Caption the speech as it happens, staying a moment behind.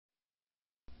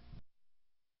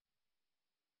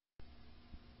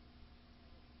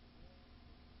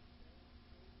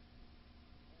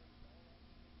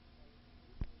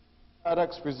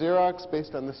Products for Xerox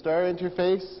based on the STAR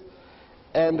interface,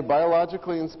 and a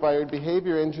biologically inspired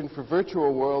behavior engine for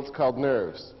virtual worlds called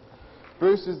Nerves.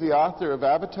 Bruce is the author of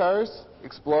Avatars,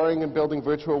 Exploring and Building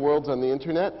Virtual Worlds on the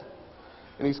Internet,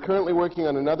 and he's currently working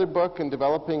on another book and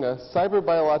developing a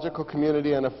cyber-biological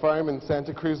community on a farm in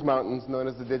Santa Cruz Mountains known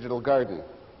as the Digital Garden.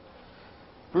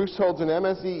 Bruce holds an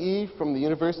MSEE from the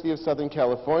University of Southern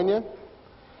California.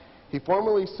 He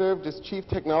formerly served as chief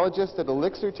technologist at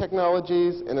Elixir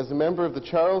Technologies and as a member of the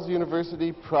Charles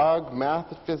University Prague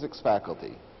Math and Physics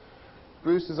faculty.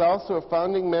 Bruce is also a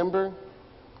founding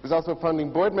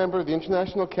board member of the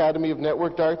International Academy of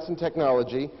Networked Arts and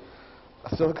Technology,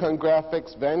 Silicon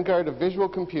Graphics Vanguard of Visual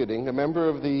Computing, a member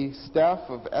of the staff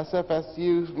of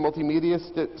SFSU's Multimedia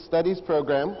Studies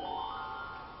program,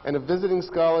 and a visiting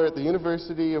scholar at the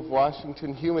University of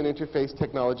Washington Human Interface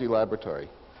Technology Laboratory.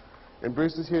 And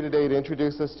Bruce is here today to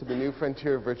introduce us to the new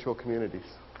frontier of virtual communities.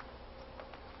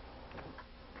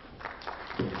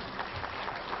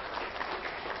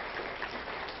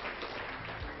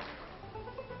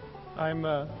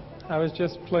 I was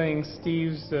just playing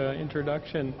Steve's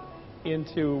introduction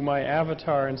into my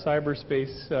avatar in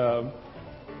cyberspace.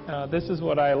 This is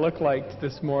what I look like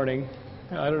this morning.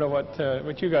 I don't know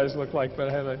what you guys look like, but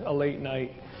I had a late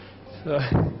night. So,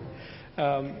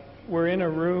 we're in a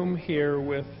room here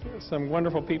with some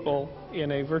wonderful people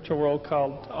in a virtual world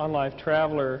called On Life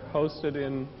Traveler, hosted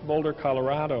in Boulder,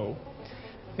 Colorado.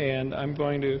 And I'm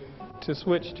going to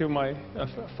switch to my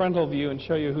frontal view and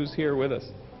show you who's here with us.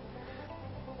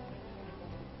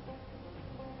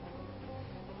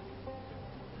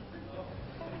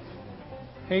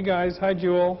 Hey guys, hi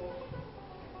Jewel.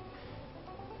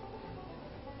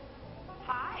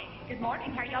 Hi, good morning,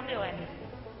 how are y'all doing?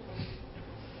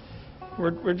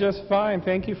 We're just fine.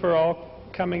 Thank you for all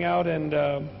coming out, and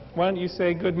why don't you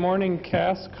say good morning,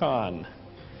 CASCON?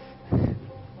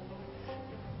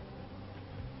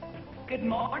 Good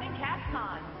morning,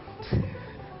 CASCON.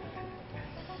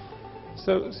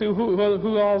 So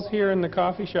who all's here in the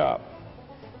coffee shop?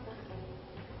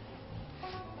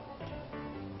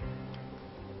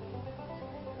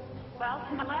 Well,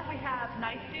 to my left we have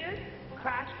Nice Dude,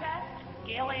 Crash Test,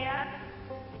 Gail Ann,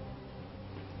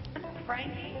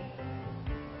 Frankie,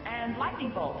 and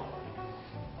Lightning Bolt.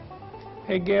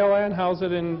 Hey Gail Ann, how's it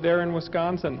there in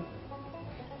Wisconsin?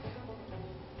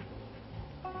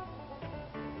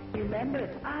 Remember,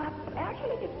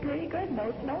 actually it's pretty good.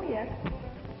 No snow yet.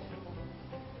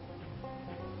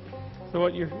 So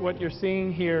what you're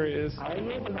seeing here is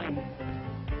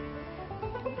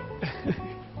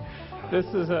this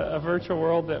is a virtual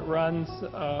world that runs.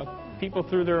 People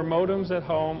through their modems at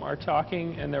home are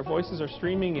talking, and their voices are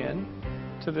streaming in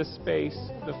to this space.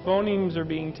 The phonemes are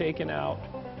being taken out,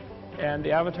 and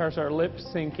the avatars are lip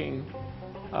syncing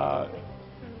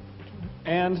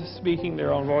and speaking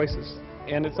their own voices.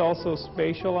 And it's also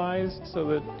spatialized, so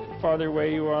that the farther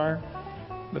away you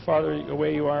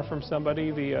are from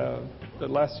somebody, the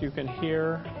less you can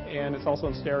hear, and it's also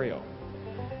in stereo.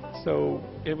 So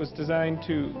it was designed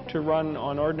to run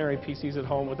on ordinary PCs at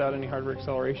home without any hardware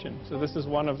acceleration. So this is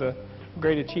one of the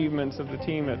great achievements of the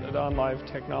team at OnLive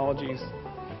Technologies.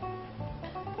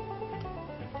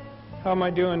 How am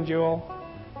I doing, Jewel?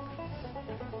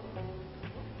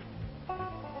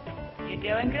 You're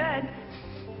doing good.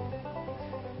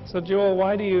 So Jewel,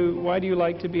 why do you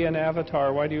like to be an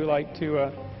avatar? Why do you like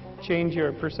to change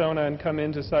your persona and come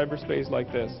into cyberspace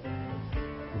like this?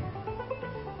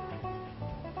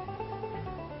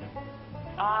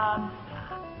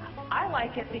 I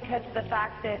like it because of the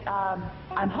fact that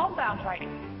I'm homebound right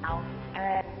now,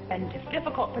 and it's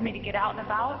difficult for me to get out and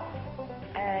about,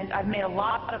 and I've made a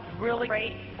lot of really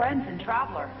great friends in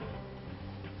Traveler.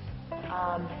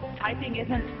 Typing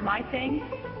isn't my thing.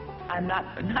 I'm not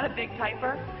a big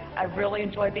typer. I really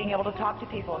enjoy being able to talk to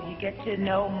people. You get to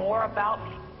know more about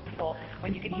people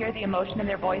when you can hear the emotion in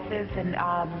their voices and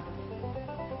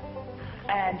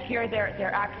hear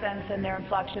their accents and their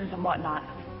inflections and whatnot.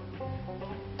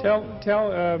 Tell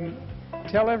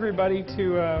everybody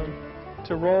to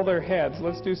roll their heads.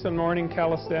 Let's do some morning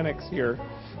calisthenics here.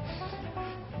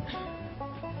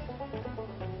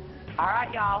 All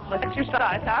right, y'all. Let's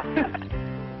exercise, huh?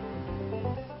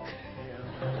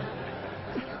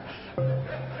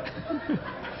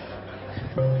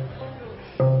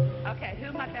 Okay, who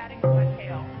am I batting with my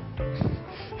tail?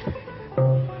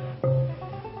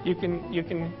 You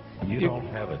don't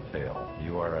have a tail.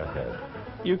 You are a head.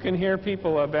 You can hear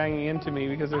people banging into me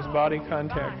because there's body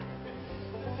contact.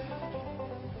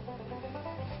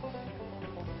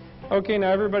 Okay,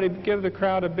 now everybody give the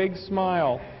crowd a big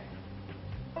smile.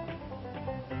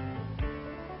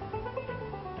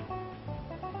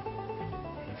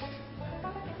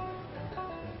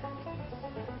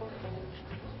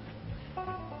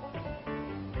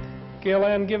 Gail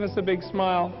Ann, give us a big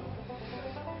smile.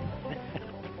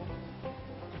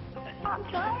 I'm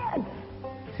trying.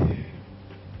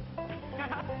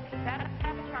 That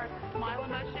avatar's smile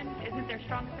emotion isn't their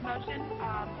strongest emotion.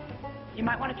 You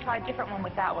might want to try a different one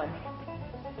with that one.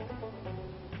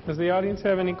 Does the audience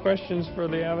have any questions for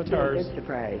the avatars? Good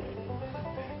surprise.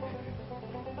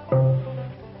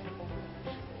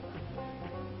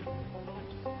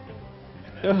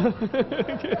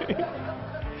 Okay.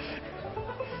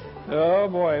 Oh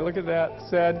boy, look at that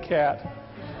sad cat.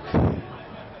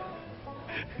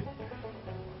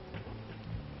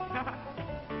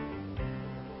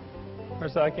 Of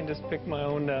course, I can just pick my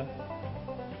own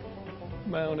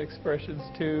expressions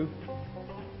too.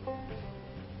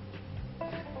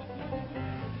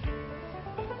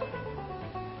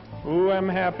 Ooh, I'm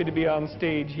happy to be on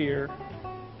stage here.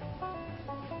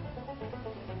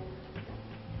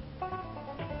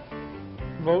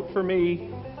 Vote for me.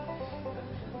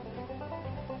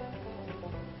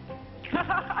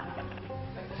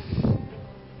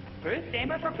 Bruce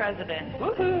Damer for president.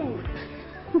 Woohoo!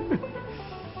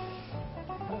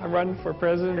 I run for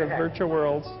president of Virtual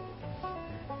Worlds.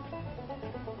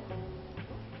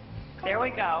 There we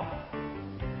go.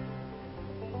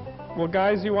 Well,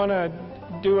 guys, you want to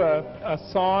do a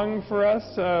song for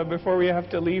us before we have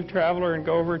to leave Traveler and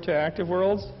go over to Active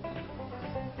Worlds?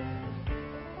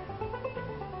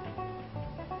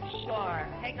 Sure.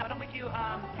 Hey, why don't we do,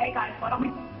 hey guys, why don't we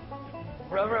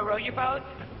row, row, row your boat?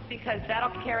 Because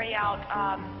that'll carry out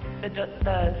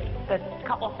the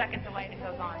couple of seconds delay that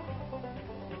goes on.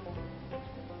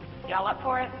 Y'all up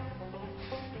for it?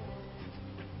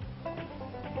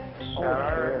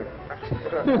 Sure.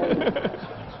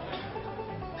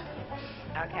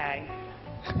 Okay.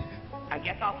 I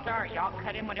guess I'll start. Y'all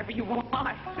cut in whatever you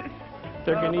want.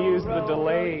 They're going to use the Row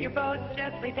delay. your boat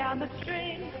gently down the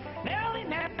stream. Merrily,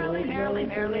 merrily, merrily,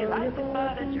 merrily, life is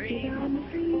but a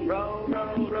dream. Row,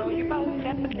 row, row your boat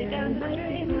gently down the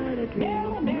stream.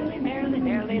 Merrily, merrily, merrily,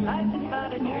 merrily, life is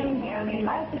but a dream. Merrily,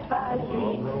 life is but a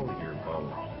dream. Row your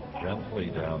boat gently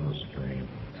down the stream.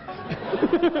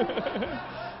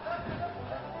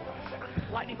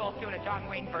 Lightning Bolt's doing a John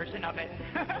Wayne version of it.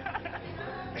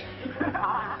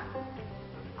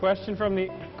 Question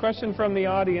from the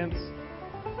audience.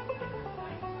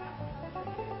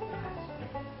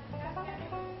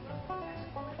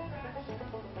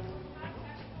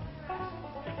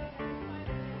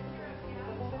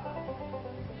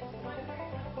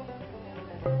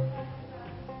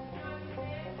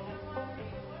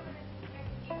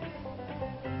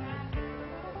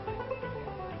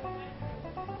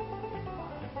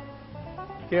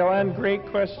 Gail Ann, great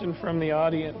question from the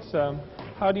audience.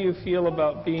 How do you feel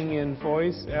about being in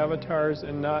voice avatars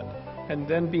and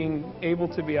then being able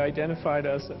to be identified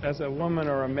as a woman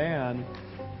or a man,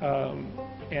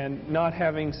 and not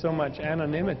having so much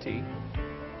anonymity?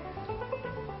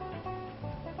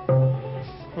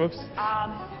 Whoops.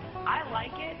 I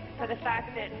like it for the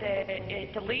fact that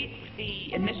it deletes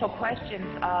the initial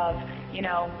questions of,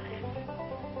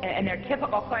 and they're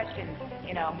typical questions,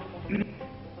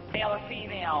 male or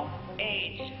female,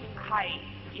 age, height,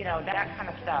 that kind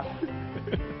of stuff.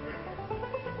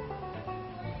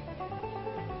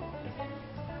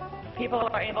 People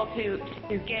are able to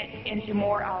get into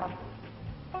more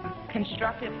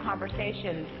constructive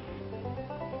conversations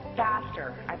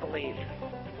faster, I believe.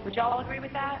 Would y'all agree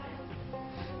with that?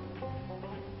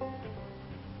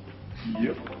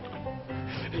 Yep.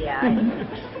 Yeah.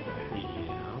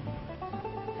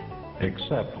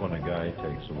 Except when a guy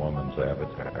takes a woman's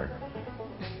avatar.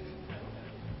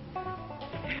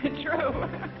 True.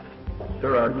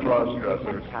 There are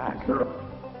cross-dressers.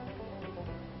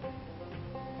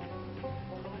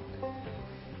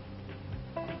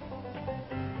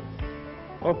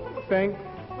 Well,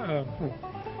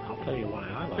 I'll tell you why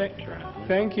I like traveling.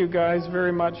 thank you guys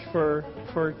very much for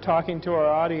talking to our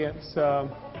audience.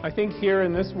 I think here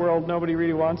in this world, nobody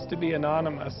really wants to be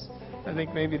anonymous. I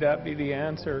think maybe that'd be the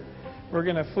answer. We're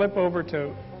going to flip over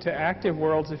to Active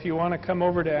Worlds. If you want to come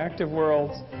over to Active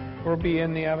Worlds, we'll be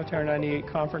in the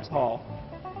Avatar98 conference hall.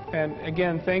 And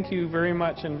again, thank you very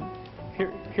much. And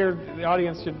here the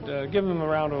audience should give them a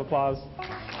round of applause.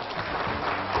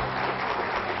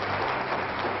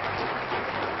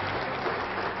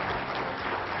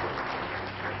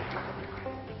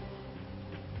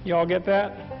 You all get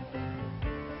that?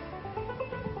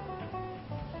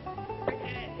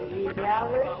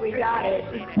 Yeah, we got it.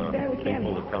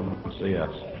 People to come and see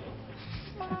us.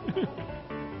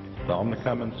 Tell them to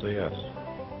come and see us.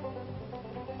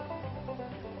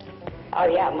 Oh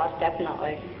yeah, most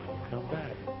definitely. Come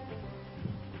back.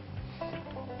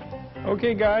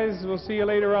 Okay, guys, we'll see you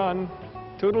later on.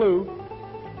 Toodaloo.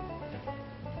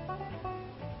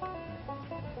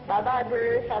 Bye-bye,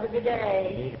 Bruce. Have a good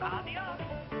day. Adios.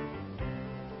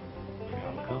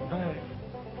 Gotta come back.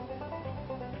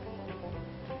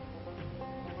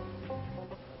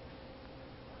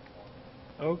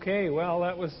 Okay, well,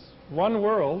 that was one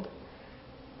world,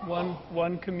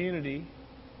 one community.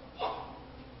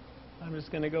 I'm just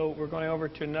going to go, we're going over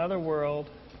to another world.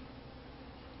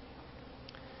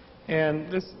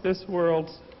 And this world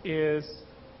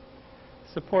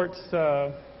supports,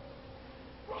 I'm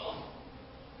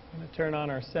going to turn on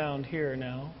our sound here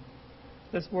now.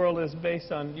 This world is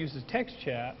uses text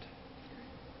chat.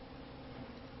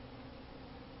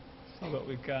 See what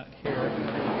we've got here.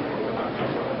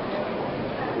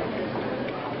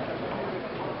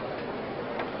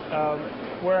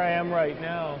 Where I am right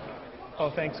now,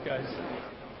 oh, thanks, guys.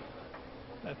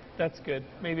 That's good.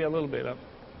 Maybe a little bit of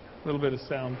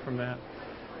sound from that.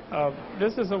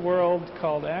 This is a world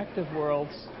called Active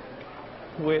Worlds,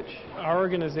 which our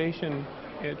organization,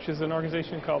 which is an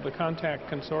organization called the Contact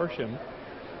Consortium.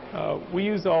 We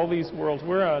use all these worlds.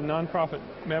 We're a nonprofit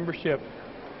membership.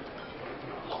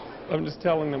 I'm just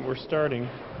telling them we're starting.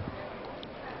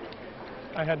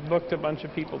 I had booked a bunch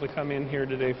of people to come in here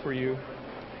today for you.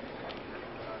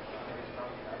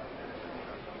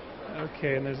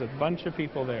 Okay, and there's a bunch of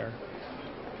people there.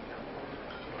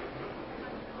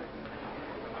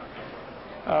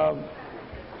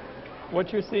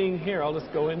 What you're seeing here, I'll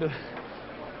just go into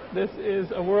this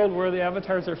is a world where the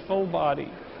avatars are full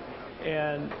body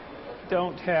and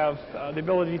don't have the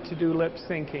ability to do lip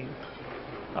syncing.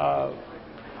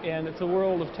 And it's a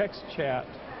world of text chat,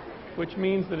 which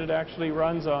means that it actually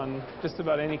runs on just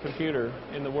about any computer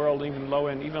in the world, even low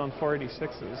end, even on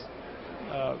 486s.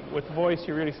 With voice,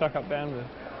 you really suck up bandwidth.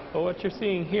 But what you're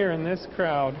seeing here in this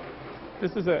crowd,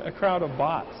 this is a crowd of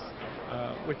bots,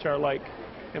 which are like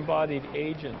embodied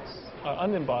agents,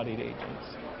 unembodied agents.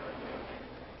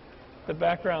 The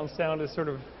background sound is sort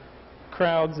of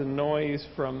crowds and noise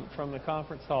from the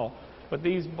conference hall. But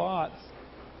these bots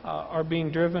are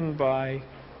being driven by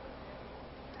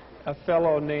a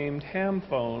fellow named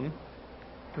Hamphone,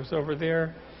 who's over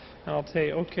there. And I'll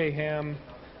say, okay, Ham,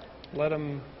 let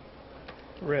him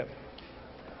rip.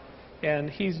 And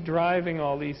he's driving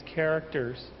all these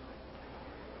characters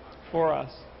for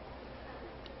us.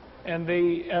 And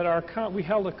we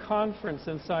held a conference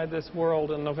inside this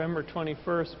world on November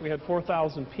 21st. We had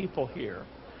 4,000 people here.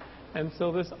 And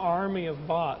so this army of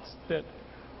bots that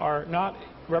are not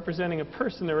representing a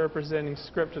person, they're representing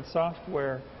scripted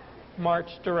software,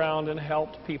 marched around and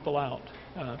helped people out.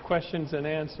 Questions and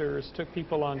answers, took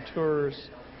people on tours,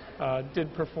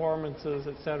 did performances,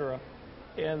 etc.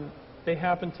 And they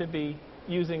happen to be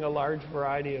using a large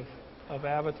variety of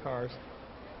avatars,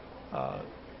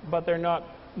 but they're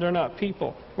not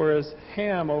people. Whereas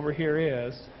Ham over here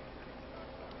is.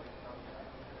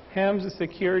 Ham's a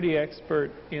security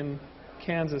expert in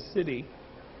Kansas City.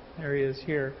 There he is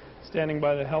here, standing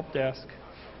by the help desk.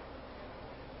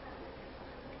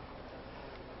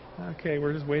 Okay,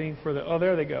 we're just waiting for oh,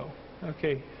 there they go.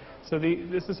 Okay, so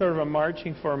this is sort of a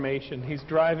marching formation. He's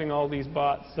driving all these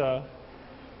bots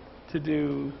to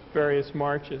do various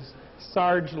marches.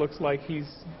 Sarge looks like he's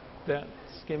that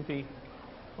skimpy.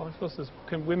 Oh, I suppose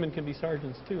women can be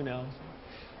sergeants too now.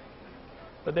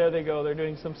 But there they go. They're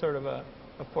doing some sort of a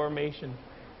formation.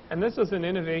 And this was an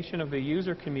innovation of the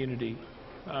user community.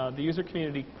 The user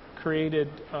community created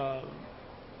the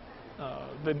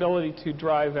ability to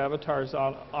drive avatars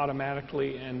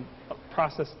automatically and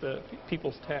process the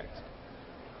people's text.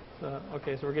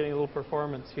 Okay, so we're getting a little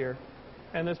performance here.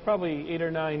 And there's probably 8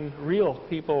 or 9 real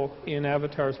people in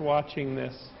avatars watching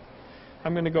this.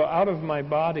 I'm going to go out of my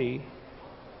body.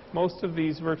 Most of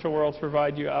these virtual worlds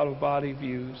provide you out-of-body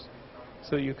views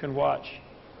so you can watch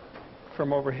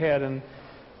from overhead. And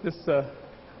this,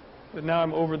 now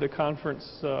I'm over the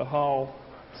conference hall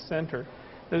center.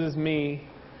 This is me.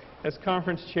 As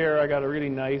conference chair, I got a really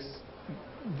nice,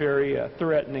 very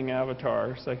threatening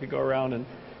avatar, so I could go around and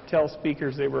tell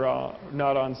speakers they were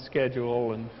not on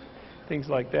schedule and things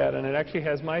like that. And it actually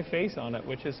has my face on it,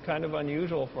 which is kind of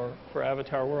unusual for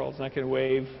avatar worlds. And I can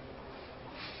wave.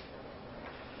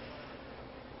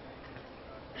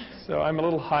 So I'm a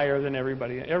little higher than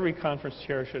everybody. Every conference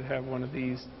chair should have one of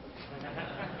these.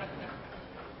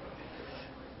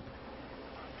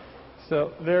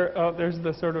 So there's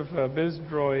the sort of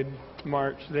BizDroid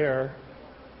march there.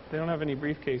 They don't have any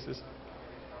briefcases.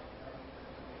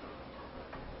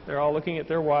 They're all looking at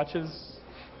their watches.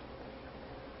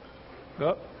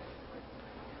 Oh.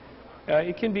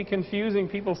 It can be confusing.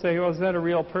 People say, "Oh, is that a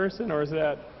real person or is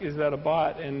that a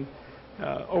bot?" And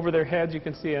Over their heads, you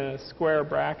can see a square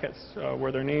brackets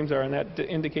where their names are, and that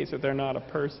indicates that they're not a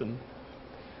person.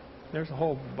 There's a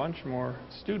whole bunch more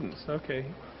students. Okay,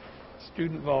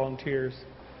 student volunteers.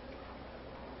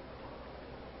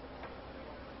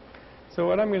 So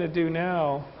what I'm going to do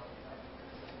now,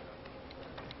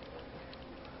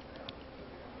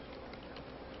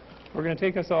 we're going to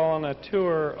take us all on a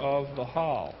tour of the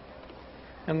hall.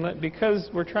 And because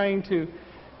we're trying to,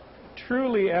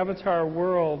 truly avatar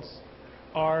worlds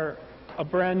are a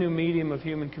brand new medium of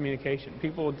human communication.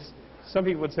 Some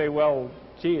people would say, well,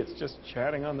 gee, it's just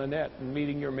chatting on the net and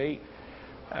meeting your mate,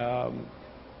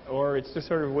 or it's just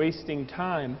sort of wasting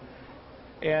time,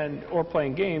 or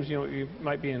playing games. You know, you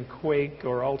might be in Quake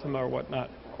or Ultima or whatnot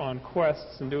on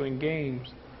quests and doing games.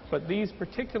 But these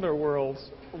particular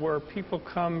worlds where people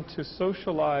come to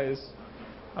socialize,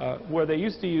 where they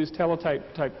used to use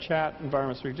teletype chat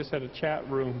environments where you just had a chat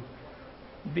room,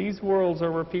 these worlds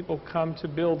are where people come to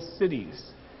build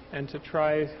cities and to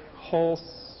try whole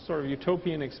sort of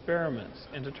utopian experiments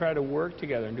and to try to work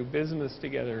together and do business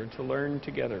together and to learn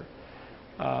together.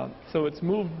 So it's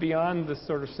moved beyond this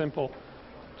sort of simple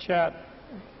chat,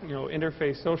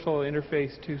 interface, social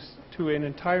interface to an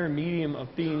entire medium of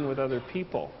being with other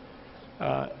people.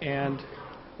 And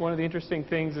one of the interesting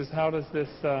things is, how does this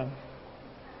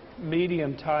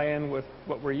medium tie in with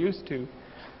what we're used to?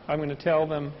 I'm going to tell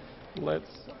them, I'm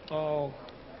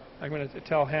going to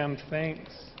tell Ham thanks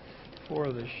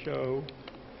for the show.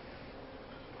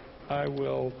 I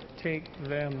will take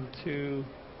them to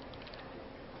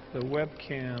the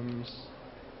webcams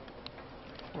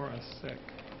for a sec.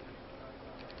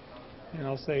 And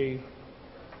I'll say,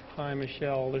 hi,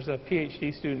 Michelle. There's a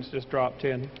PhD student just dropped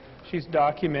in. She's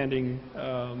documenting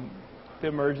the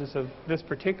emergence of this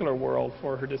particular world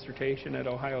for her dissertation at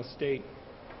Ohio State.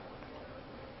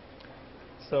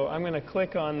 So I'm going to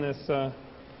click on this.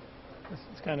 This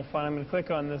is kind of fun. I'm going to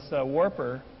click on this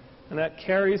warper, and that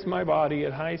carries my body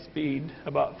at high speed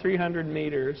about 300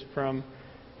 meters from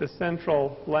the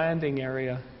central landing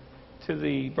area to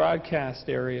the broadcast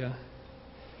area.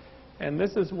 And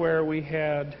this is where we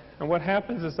had, and what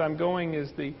happens is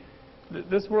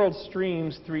this world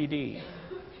streams 3D.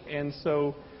 And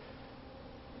so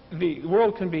the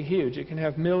world can be huge. It can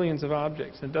have millions of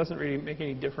objects. It doesn't really make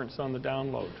any difference on the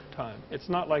download time. It's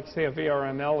not like, say, a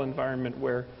VRML environment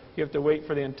where you have to wait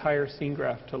for the entire scene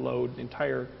graph to load, the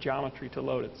entire geometry to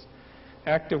load. It's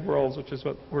active worlds, which is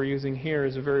what we're using here,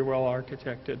 is a very well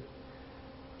architected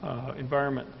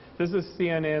environment. This is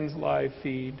CNN's live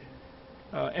feed.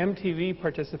 MTV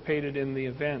participated in the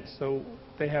event, so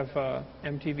they have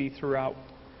MTV throughout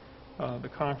the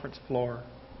conference floor.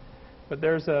 But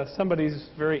there's somebody's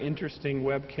very interesting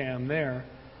webcam there.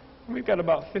 We've got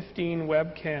about 15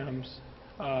 webcams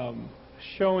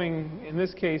showing, in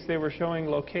this case, they were showing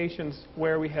locations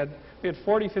where we had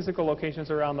 40 physical locations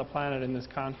around the planet in this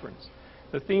conference.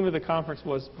 The theme of the conference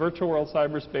was virtual world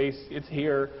cyberspace. It's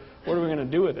here. What are we going to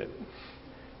do with it?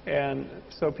 And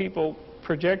so people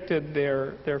projected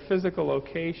their physical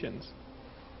locations.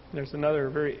 There's another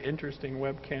very interesting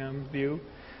webcam view.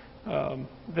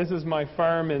 This is my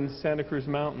farm in Santa Cruz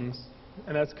Mountains,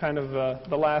 and that's kind of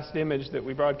the last image that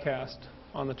we broadcast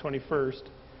on the 21st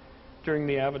during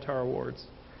the Avatar Awards.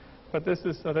 But this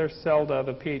is, there's Zelda,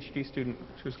 the PhD student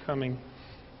who's coming.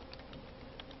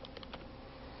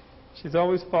 She's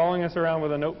always following us around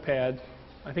with a notepad.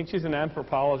 I think she's an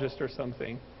anthropologist or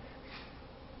something.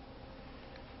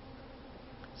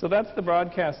 So that's the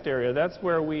broadcast area. That's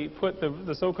where we put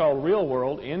the so-called real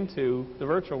world into the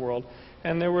virtual world.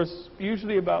 And there was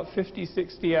usually about 50,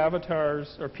 60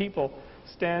 avatars or people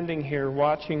standing here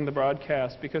watching the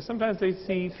broadcast, because sometimes they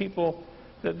see people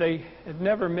that they had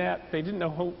never met. They didn't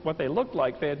know what they looked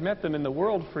like. They had met them in the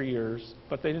world for years,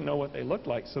 but they didn't know what they looked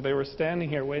like. So they were standing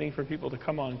here waiting for people to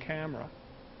come on camera.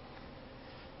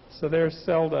 So there's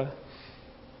Zelda.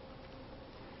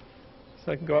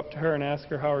 So I can go up to her and ask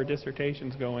her how her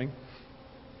dissertation's going. In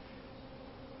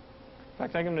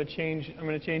fact, I'm going to change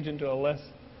into a less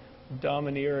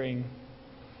domineering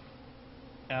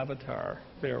avatar.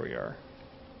 There we are.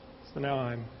 So now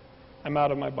I'm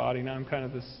out of my body. Now I'm kind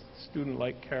of this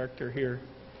student-like character here.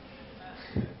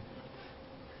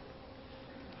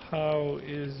 How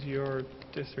is your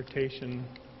dissertation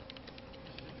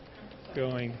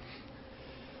going?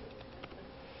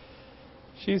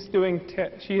 She's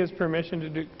she has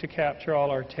permission to capture all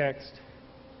our text.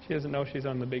 She doesn't know she's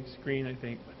on the big screen, I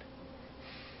think. But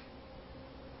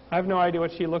I have no idea what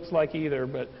she looks like either,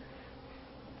 but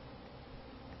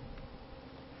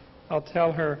I'll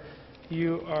tell her,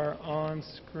 you are on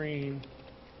screen.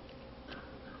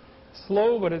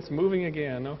 Slow, but it's moving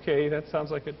again. Okay, that sounds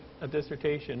like a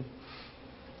dissertation.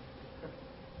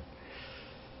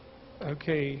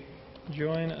 Okay,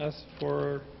 join us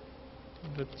for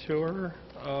the tour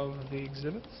of the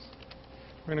exhibits.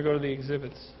 We're going to go to the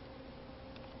exhibits.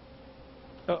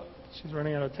 Oh, she's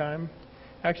running out of time.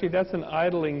 Actually, that's an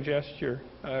idling gesture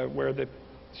where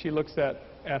she looks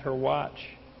at her watch.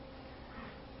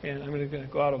 And I'm going to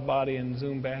go out of body and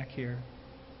zoom back here.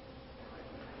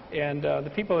 And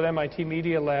the people at MIT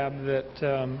Media Lab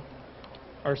that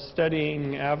are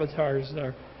studying avatars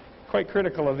are quite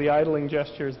critical of the idling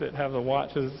gestures that have the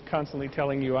watches constantly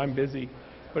telling you I'm busy.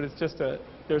 But it's just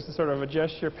there's a sort of a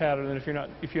gesture pattern, and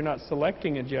if you're not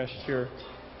selecting a gesture,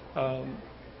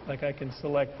 like I can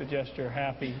select the gesture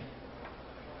happy.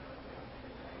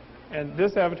 And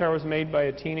this avatar was made by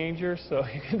a teenager, so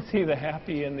you can see the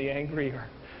happy and the angry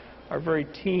are very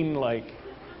teen-like.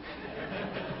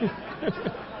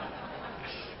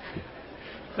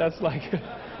 That's like a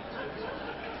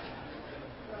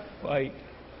fight.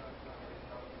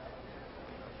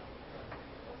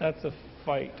 That's a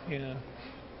fight, yeah.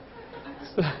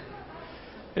 So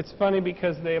it's funny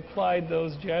because they applied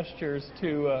those gestures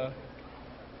to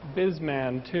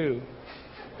Bizman too.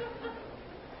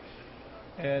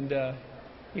 And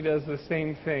he does the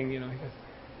same thing, you know. He goes,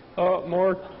 oh,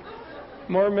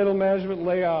 more middle management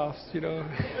layoffs, you know.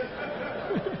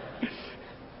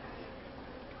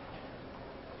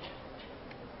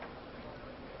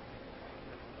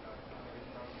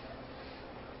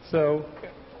 So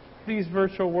these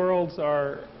virtual worlds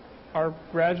are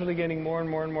gradually getting more and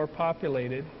more and more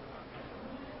populated.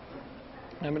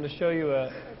 I'm going to show you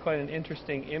quite an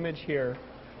interesting image here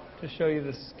to show you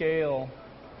the scale.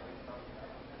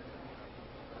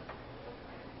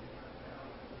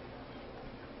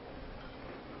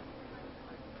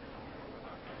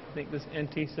 I think this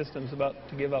NT system's about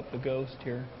to give up the ghost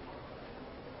here.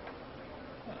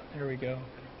 There we go.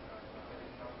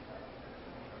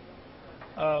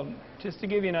 Just to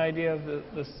give you an idea of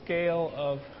the scale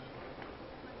of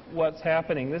what's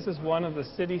happening, this is one of the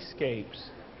cityscapes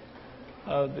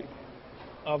of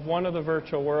one of the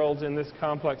virtual worlds in this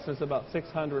complex. There's about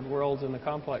 600 worlds in the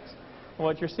complex. And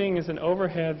what you're seeing is an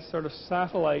overhead sort of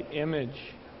satellite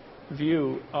image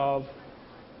view of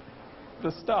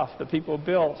the stuff that people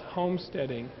built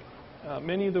homesteading.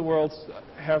 Many of the worlds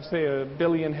have, say, 1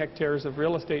 billion hectares of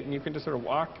real estate, and you can just sort of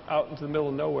walk out into the middle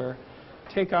of nowhere,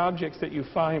 take objects that you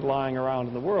find lying around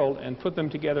in the world and put them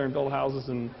together and build houses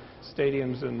and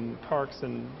stadiums and parks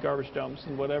and garbage dumps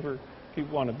and whatever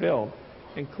people want to build,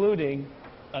 including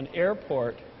an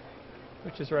airport,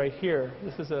 which is right here.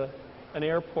 This is an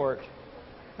airport.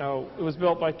 Now, it was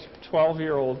built by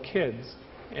 12-year-old kids,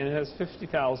 and it has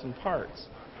 50,000 parts.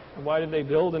 And why did they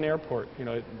build an airport? You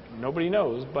know, nobody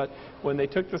knows. But when they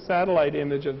took the satellite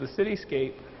image of the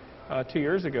cityscape 2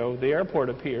 years ago, the airport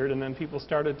appeared, and then people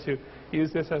started to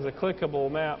use this as a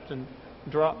clickable map and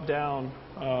drop down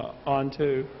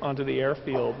onto the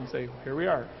airfield and say, here we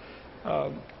are.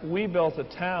 We built a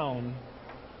town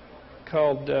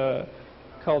called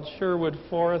Sherwood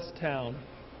Forest Town,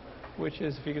 which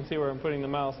is, if you can see where I'm putting the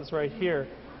mouse, it's right here,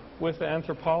 with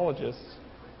anthropologists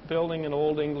building an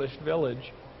old English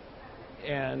village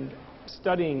and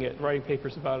studying it, writing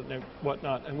papers about it and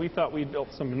whatnot. And we thought we'd built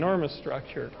some enormous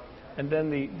structure. And then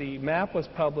the map was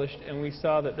published, and we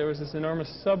saw that there was this enormous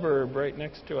suburb right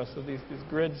next to us of these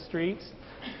grid streets.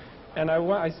 And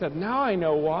I said, now I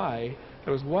know why.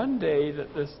 There was one day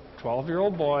that this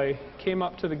 12-year-old boy came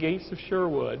up to the gates of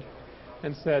Sherwood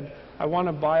and said, I want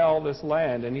to buy all this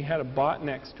land. And he had a bot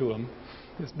next to him,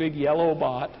 this big yellow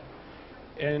bot.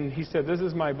 And he said, this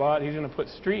is my bot. He's going to put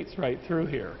streets right through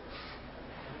here.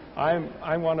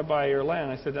 I want to buy your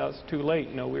land. I said, that's too late.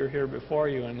 You know, we were here before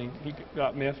you. And he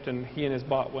got miffed, and he and his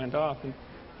bot went off. And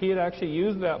he had actually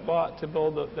used that bot to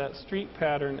build that street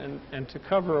pattern and to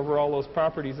cover over all those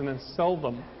properties and then sell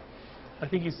them. I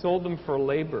think he sold them for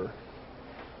labor.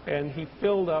 And he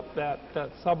filled up that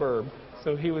suburb.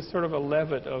 So he was sort of a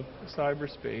Levitt of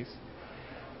cyberspace.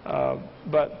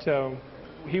 But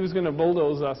he was going to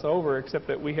bulldoze us over, except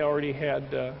that we already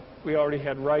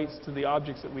had rights to the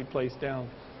objects that we placed down.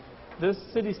 This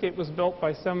cityscape was built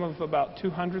by some of about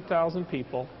 200,000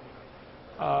 people.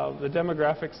 The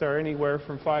demographics are anywhere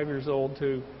from 5 years old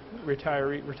to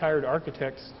retired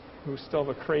architects who still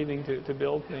have a craving to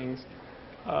build things.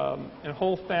 And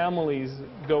whole families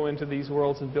go into these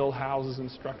worlds and build houses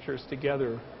and structures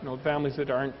together. You know, families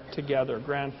that aren't together.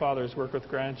 Grandfathers work with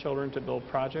grandchildren to build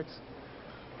projects.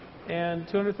 And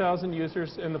 200,000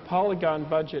 users, and the polygon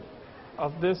budget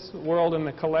of this world in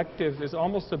the collective is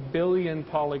almost 1 billion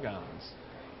polygons,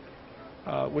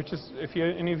 which is, if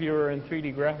any of you are in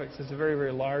 3D graphics, is a very,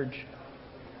 very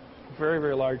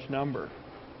large number.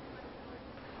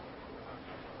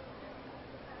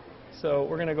 So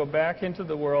we're going to go back into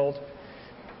the world.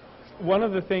 One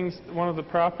of the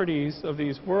properties of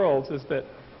these worlds is that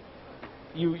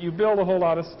you build a whole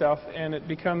lot of stuff and it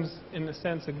becomes, in a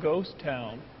sense, a ghost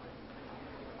town.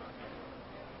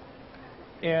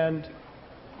 And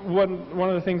one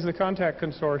of the things the Contact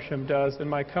Consortium does in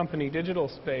my company, Digital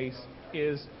Space,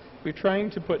 is we're trying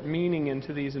to put meaning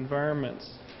into these environments.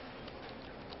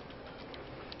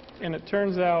 And it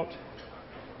turns out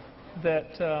that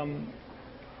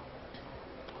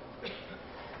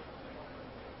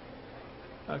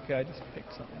okay, I just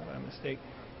picked something by mistake.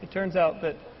 It turns out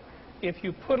that if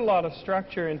you put a lot of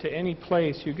structure into any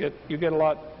place, you get a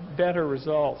lot better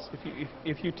results.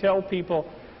 If you tell people,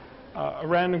 a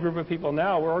random group of people,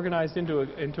 now we're organized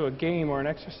into a game or an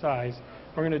exercise,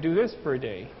 we're going to do this for a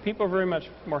day, people are very much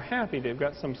more happy. They've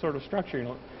got some sort of structure. You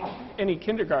know, any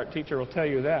kindergarten teacher will tell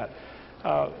you that.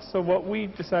 So what we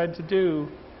decided to do,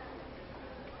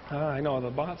 I know the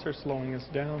bots are slowing us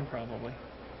down probably.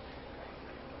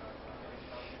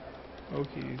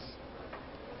 Okies.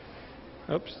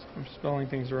 Oops, I'm spelling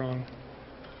things wrong.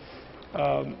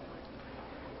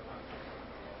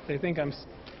 They think I'm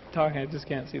talking, I just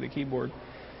can't see the keyboard.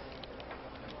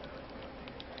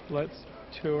 Let's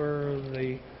tour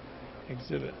the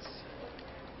exhibits.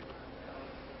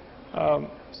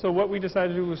 So what we decided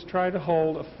to do was try to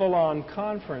hold a full-on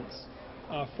conference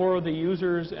for the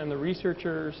users and the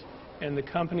researchers and the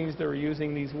companies that are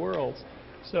using these worlds.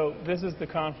 So this is the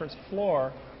conference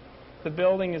floor. The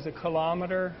building is 1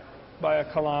 kilometer by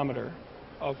 1 kilometer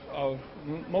of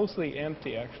mostly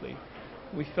empty, actually.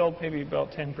 We filled maybe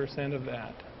about 10% of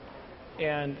that.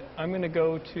 And I'm going to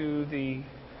go to the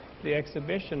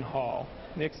exhibition hall.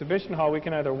 In the exhibition hall, we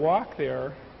can either walk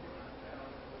there.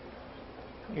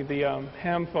 The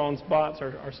ham phones bots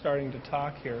are starting to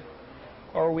talk here.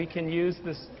 Or we can use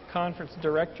this conference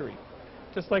directory.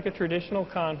 Just like a traditional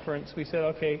conference, we said,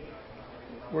 okay,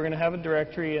 we're going to have a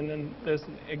directory, and then there's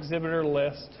an exhibitor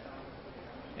list.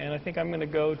 And I think I'm going to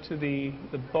go to the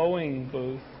Boeing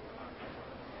booth.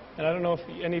 And I don't know if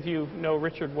any of you know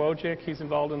Richard Wojcik. He's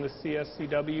involved in the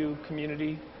CSCW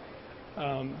community.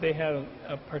 They had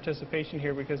a participation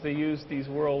here because they use these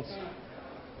worlds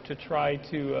to try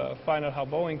to find out how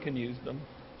Boeing can use them.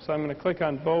 So I'm going to click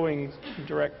on Boeing's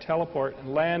direct teleport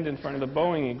and land in front of the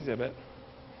Boeing exhibit.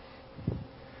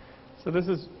 So this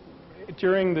is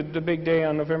during the big day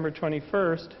on November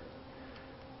 21st.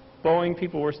 Boeing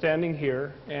people were standing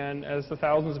here, and as the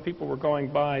thousands of people were going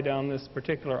by down this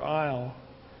particular aisle,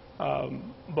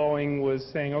 Boeing was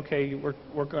saying, okay,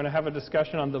 we're going to have a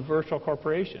discussion on the virtual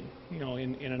corporation, you know,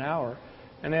 in an hour.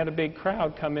 And they had a big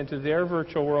crowd come into their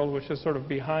virtual world, which is sort of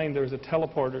behind. There was a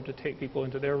teleporter to take people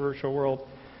into their virtual world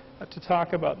to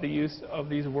talk about the use of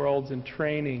these worlds in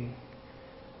training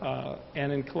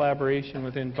and in collaboration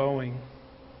within Boeing.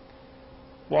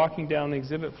 Walking down the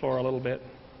exhibit floor a little bit,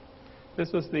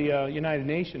 this was the United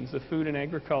Nations, the Food and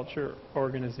Agriculture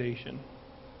Organization.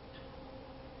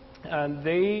 And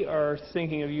they are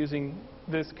thinking of using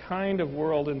this kind of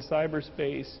world in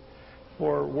cyberspace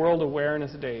for world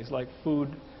awareness days, like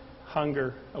food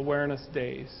hunger awareness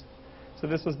days. So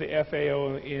this was the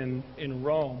FAO in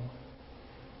Rome.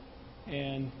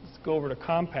 And let's go over to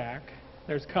Compaq.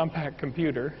 There's Compaq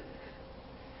Computer.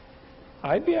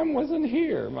 IBM wasn't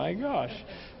here, my gosh.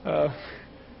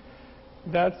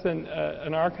 That's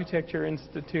an architecture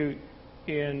institute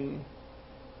in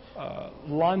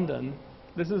London.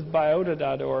 This is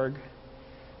biota.org,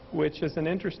 which is an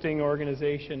interesting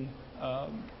organization,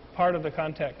 part of the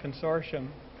Contact Consortium.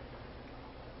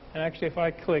 And actually, if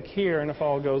I click here, and if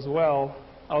all goes well,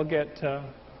 I'll get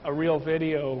a real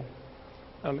video.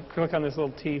 Click on this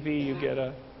little TV, you get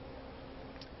a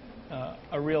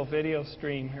real video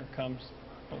stream. Here it comes,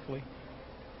 hopefully.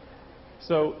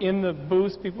 So in the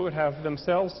booths, people would have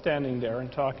themselves standing there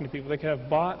and talking to people. They could have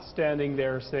bots standing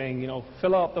there saying, you know,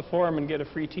 fill out the form and get a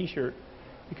free T-shirt.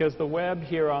 Because the web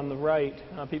here on the right,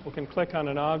 people can click on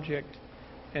an object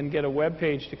and get a web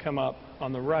page to come up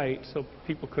on the right, so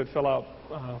people could fill out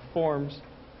forms.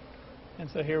 And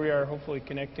so here we are, hopefully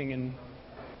connecting and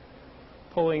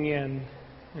pulling in.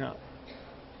 Yeah,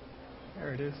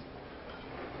 there it is.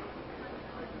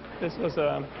 This was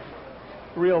a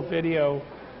real video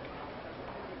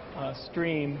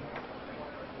stream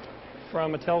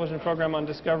from a television program on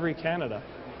Discovery Canada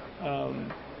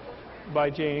by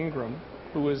Jay Ingram,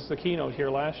 who was the keynote here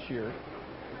last year.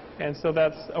 And so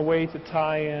that's a way to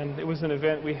tie in. It was an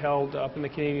event we held up in the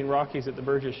Canadian Rockies at the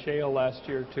Burgess Shale last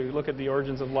year to look at the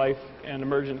origins of life and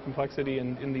emergent complexity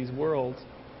in these worlds.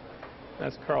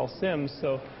 That's Carl Sims.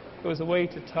 So it was a way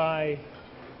to tie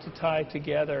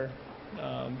together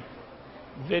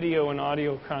video and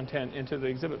audio content into the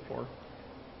exhibit for.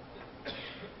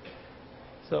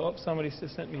 So somebody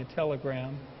just sent me a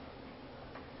telegram.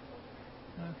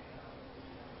 Okay.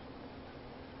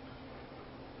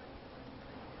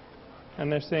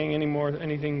 And they're saying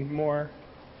anything more.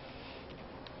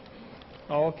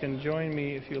 All can join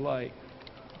me if you like.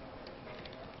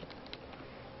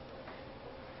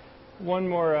 One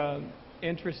more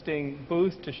interesting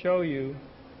booth to show you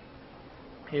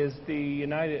is the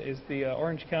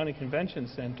Orange County Convention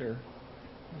Center.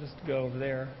 I'll just go over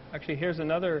there. Actually, here's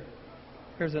another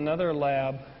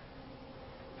lab,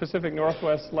 Pacific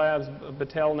Northwest Labs,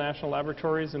 Battelle National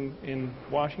Laboratories in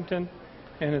Washington,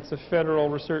 and it's a federal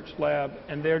research lab,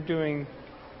 and they're doing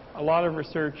a lot of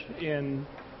research in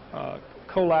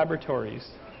co-laboratories.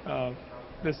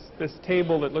 This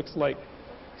table that looks like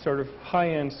sort of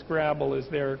high-end Scrabble is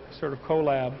their sort of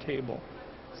co-lab table.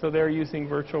 So they're using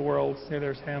virtual worlds. Here,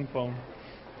 there's Hamphone.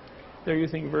 They're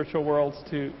using virtual worlds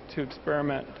to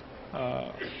experiment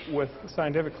with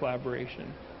scientific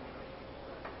collaboration.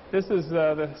 This is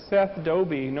the Seth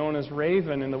Doby, known as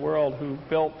Raven in the world, who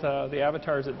built the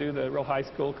avatars that do the real high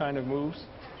school kind of moves.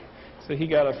 So he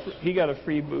got a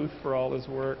free booth for all his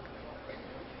work.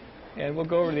 And we'll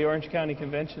go over to the Orange County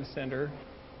Convention Center.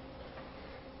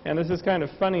 And this is kind of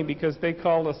funny because they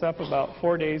called us up about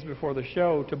 4 days before the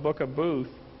show to book a booth.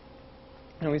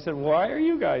 And we said, why are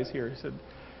you guys here? He said,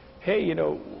 hey, you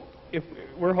know, if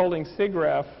we're holding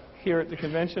SIGGRAPH here at the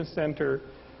convention center,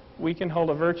 we can hold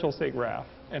a virtual SIGGRAPH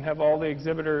and have all the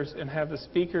exhibitors and have the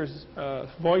speakers'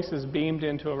 voices beamed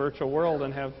into a virtual world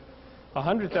and have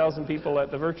 100,000 people at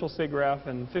the virtual SIGGRAPH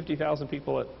and 50,000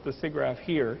 people at the SIGGRAPH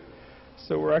here.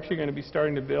 So we're actually going to be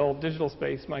starting to build Digital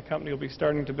Space. My company will be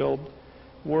starting to build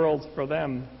worlds for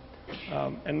them.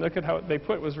 And look at how they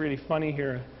put it was really funny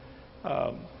here.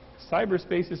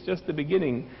 Cyberspace is just the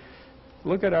beginning.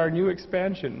 Look at our new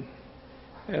expansion.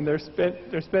 And they're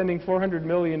spending $400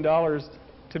 million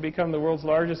to become the world's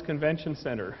largest convention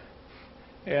center.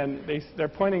 And they're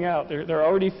pointing out, they're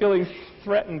already feeling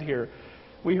threatened here.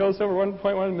 We host over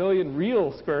 1.1 million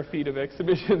real square feet of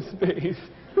exhibition space.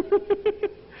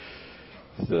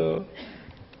 So,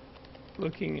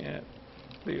 looking at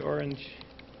the Orange,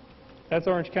 that's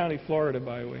Orange County, Florida,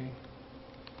 by the way.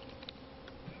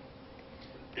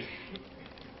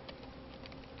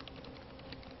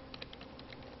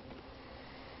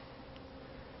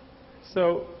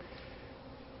 So,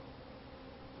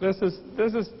 this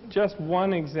is just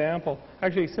one example.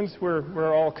 Actually, since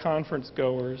we're all conference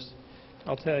goers,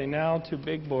 I'll tell you now to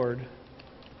Big Board.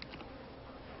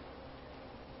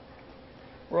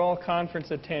 We're all conference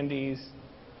attendees.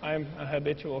 I'm a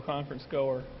habitual conference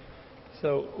goer.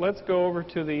 So let's go over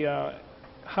to the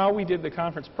how we did the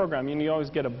conference program. You always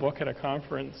get a book at a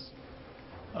conference.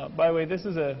 By the way, this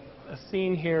is a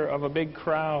scene here of a big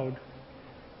crowd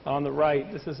on the right.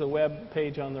 This is a web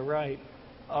page on the right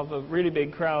of a really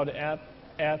big crowd at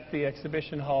the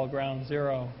exhibition hall, Ground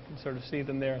Zero. You can sort of see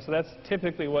them there. So that's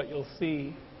typically what you'll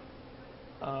see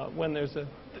when there's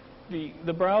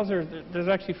the browser. There's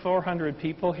actually 400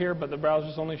 people here, but the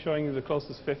browser's only showing you the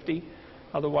closest 50.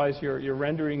 Otherwise, your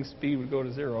rendering speed would go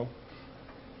to 0.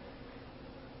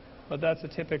 But that's a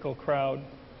typical crowd.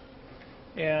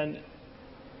 And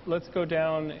let's go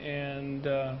down and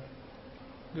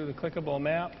do the clickable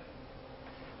map.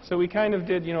 So we kind of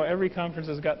did, every conference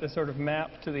has got this sort of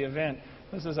map to the event.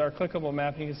 This is our clickable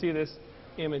map. You can see this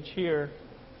image here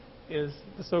is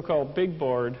the so-called Big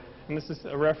Board. And this is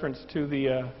a reference to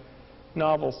the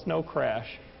novel Snow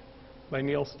Crash by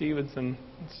Neil Stephenson,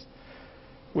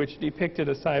 which depicted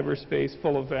a cyberspace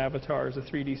full of avatars, a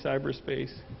 3D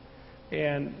cyberspace.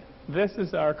 And this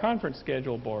is our conference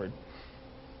schedule board.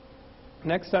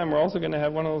 Next time, we're also going to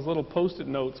have one of those little post-it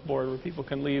notes board where people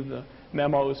can leave the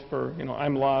memos for,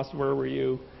 I'm lost, where were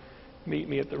you, meet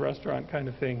me at the restaurant kind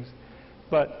of things.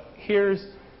 But here's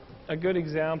a good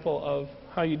example of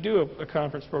how you do a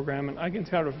conference program, and I can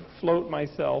kind of float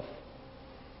myself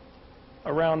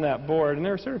around that board. And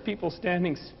there are sort of people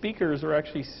standing, speakers are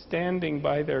actually standing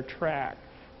by their track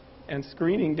and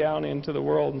screening down into the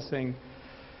world and saying,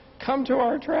 come to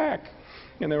our track.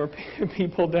 And there were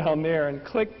people down there, and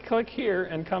click here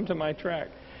and come to my track.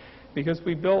 Because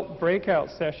we built breakout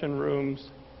session rooms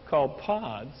called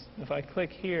pods. If I click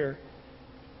here,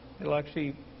 it'll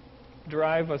actually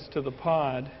drive us to the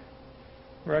pod.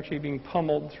 We're actually being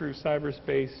pummeled through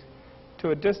cyberspace to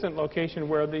a distant location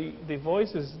where the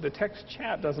voices, the text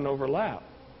chat doesn't overlap,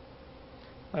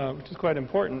 which is quite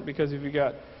important, because if you've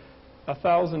got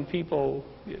 1,000 people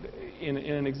in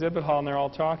an exhibit hall and they're all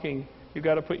talking, you've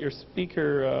got to put your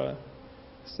speaker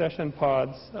session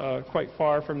pods quite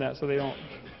far from that, so they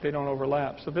don't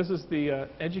overlap. So this is the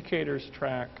educators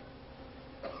track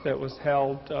that was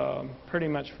held pretty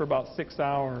much for about 6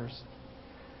 hours.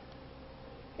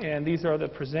 And these are the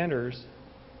presenters.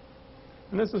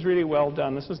 And this is really well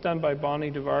done. This was done by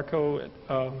Bonnie DeVarco at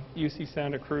UC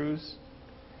Santa Cruz.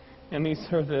 And these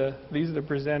are the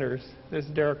presenters. This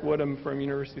is Derek Woodham from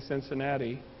University of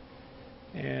Cincinnati.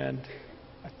 And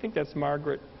I think that's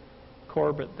Margaret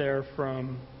Corbett there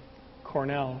from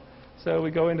Cornell. So we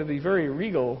go into the very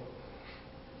regal,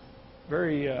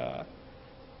 very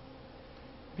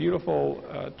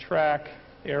beautiful track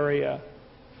area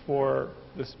for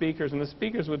the speakers. And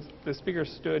the speakers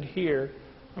stood here.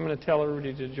 I'm going to tell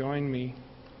everybody to join me.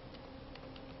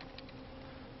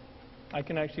 I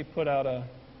can actually put out a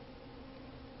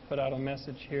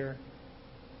message here.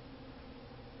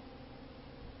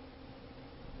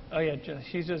 Oh yeah,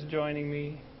 she's just joining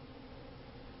me.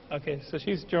 Okay, so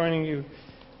she's joining you.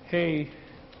 Hey,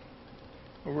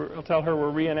 I'll tell her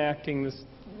we're reenacting this.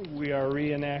 We are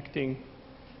reenacting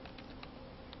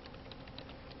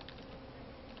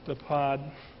the pod.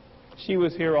 She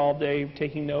was here all day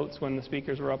taking notes when the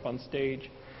speakers were up on stage.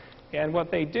 And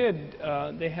what they did,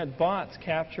 they had bots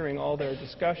capturing all their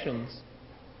discussions.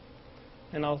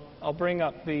 And I'll bring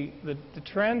up the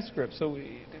transcript. So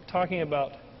talking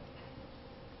about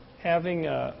having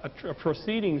a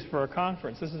proceedings for a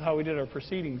conference. This is how we did our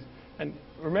proceedings. And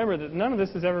remember that none of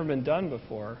this has ever been done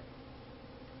before.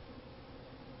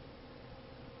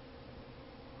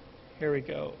 Here we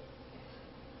go.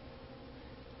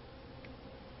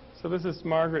 So this is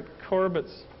Margaret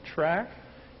Corbett's track,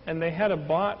 and they had a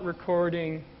bot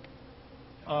recording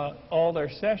all their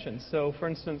sessions. So for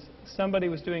instance, somebody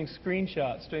was doing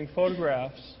screenshots, doing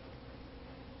photographs,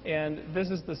 and this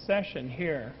is the session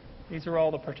here. These are all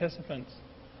the participants.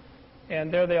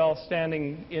 And there they all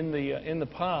standing in the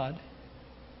pod.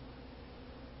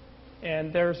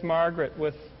 And there's Margaret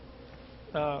with,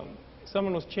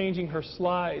 someone was changing her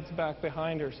slides back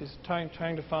behind her. She's trying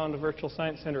to found a virtual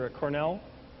science center at Cornell.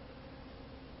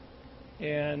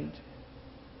 And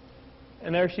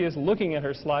there she is looking at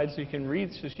her slides so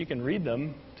she can read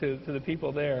them to the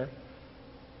people there,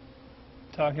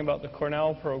 talking about the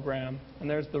Cornell program. And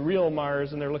there's the real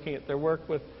Mars, and they're looking at their work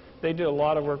with, they did a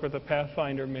lot of work with the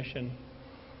Pathfinder mission.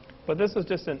 But this was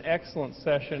just an excellent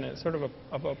session. It's sort of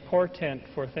a portent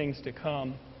for things to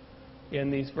come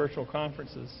in these virtual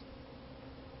conferences.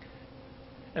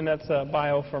 And that's a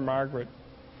bio for Margaret.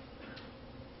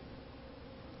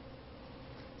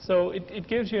 So it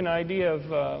gives you an idea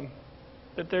of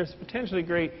that there's potentially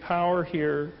great power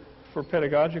here for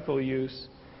pedagogical use.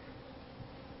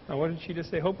 Now, what did she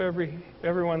just say? Hope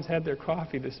everyone's had their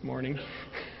coffee this morning.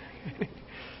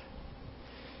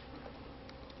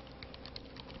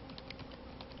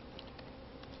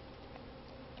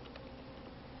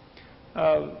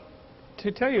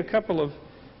 To tell you a couple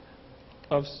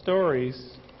of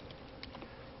stories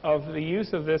of the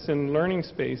use of this in learning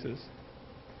spaces.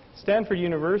 Stanford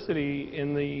University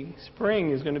in the spring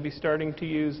is going to be starting to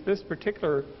use this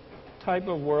particular type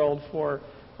of world for,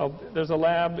 there's a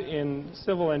lab in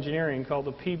civil engineering called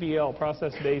the PBL,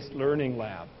 Process-Based Learning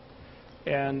Lab.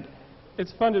 And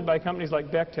it's funded by companies like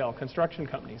Bechtel, construction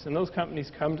companies. And those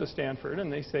companies come to Stanford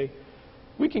and they say,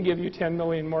 we can give you $10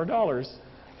 million more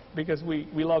because we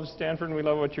love Stanford and we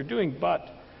love what you're doing, but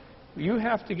you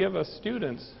have to give us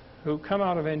students who come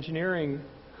out of engineering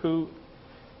who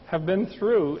have been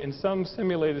through, in some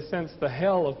simulated sense, the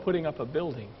hell of putting up a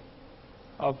building,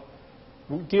 of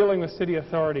dealing with city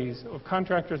authorities, of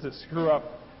contractors that screw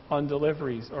up on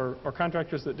deliveries, or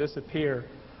contractors that disappear,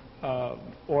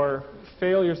 or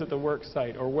failures at the work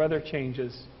site, or weather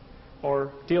changes,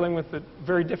 or dealing with the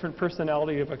very different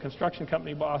personality of a construction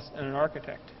company boss and an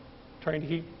architect, trying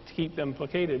to keep them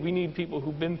placated. We need people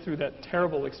who've been through that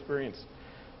terrible experience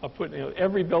of putting,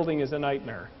 every building is a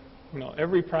nightmare.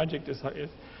 Every project is.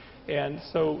 And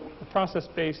so the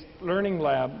process-based learning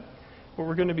lab, what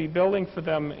we're going to be building for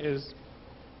them is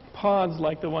pods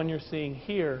like the one you're seeing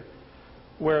here,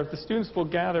 where the students will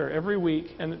gather every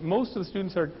week, and most of the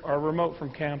students are remote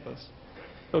from campus.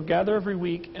 They'll gather every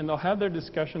week, and they'll have their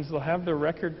discussions, they'll have their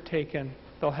record taken,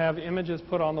 they'll have images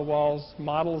put on the walls,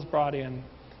 models brought in,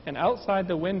 and outside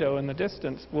the window in the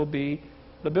distance will be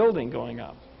the building going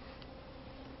up,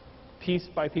 piece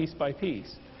by piece by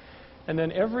piece. And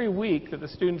then every week that the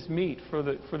students meet for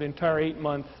the entire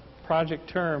 8-month project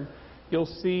term, you'll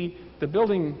see the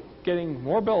building getting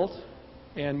more built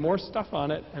and more stuff on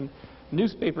it, and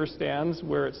newspaper stands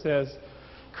where it says,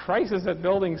 crisis at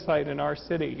building site in our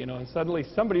city, and suddenly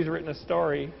somebody's written a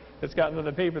story that's gotten to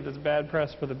the paper that's bad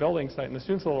press for the building site, and the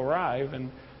students will arrive,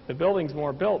 and The building's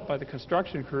more built by the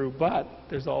construction crew, but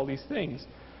there's all these things.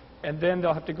 And then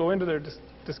they'll have to go into their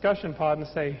discussion pod and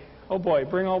say, oh boy,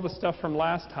 bring all the stuff from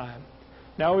last time.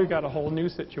 Now we've got a whole new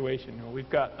situation. You know, we've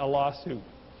got a lawsuit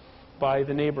by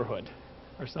the neighborhood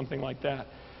or something like that.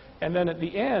 And then at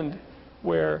the end,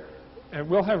 where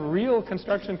we'll have real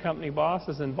construction company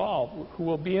bosses involved who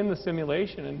will be in the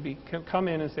simulation and come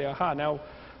in and say, aha, now,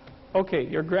 okay,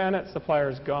 your granite supplier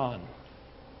is gone.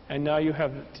 And now you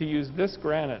have to use this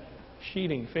granite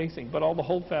sheeting, facing, but all the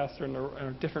holdfasts are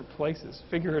in different places.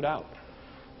 Figure it out.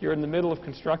 You're in the middle of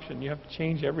construction. You have to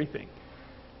change everything.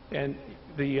 And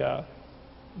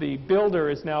the builder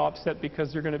is now upset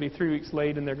because they're going to be 3 weeks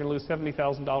late and they're going to lose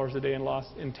 $70,000 a day in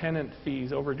lost in tenant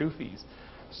fees, overdue fees.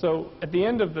 So at the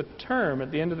end of the term,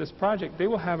 at the end of this project, they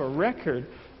will have a record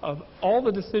of all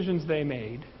the decisions they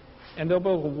made, and they'll be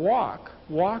able to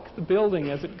walk the building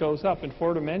as it goes up in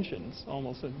 4 dimensions,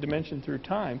 almost a dimension through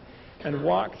time, and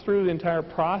walk through the entire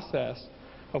process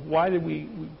of why did we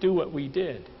do what we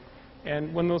did.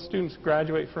 And when those students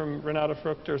graduate from Renata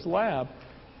Fruchter's lab,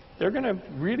 they're going to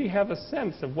really have a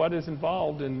sense of what is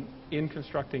involved in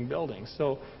constructing buildings.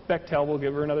 So Bechtel will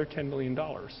give her another $10 million.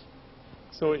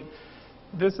 So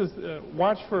this is,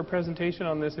 watch for a presentation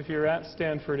on this if you're at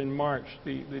Stanford in March.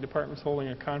 The department's holding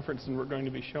a conference and we're going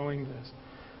to be showing this.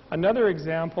 Another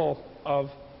example of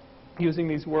using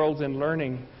these worlds in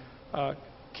learning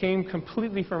came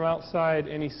completely from outside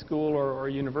any school or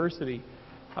university.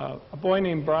 A boy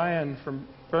named Brian from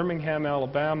Birmingham,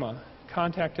 Alabama,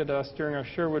 contacted us during our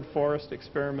Sherwood Forest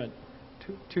experiment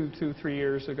 3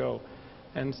 years ago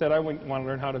and said, I want to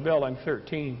learn how to build. I'm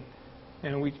 13.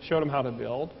 And we showed him how to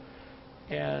build.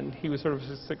 And he was sort of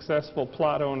a successful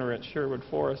plot owner at Sherwood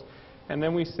Forest. And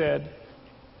then we said,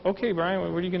 okay, Brian,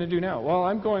 what are you going to do now? Well,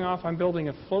 I'm building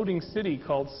a floating city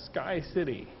called Sky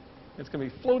City. It's going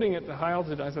to be floating at the high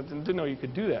altitude. I said, didn't know you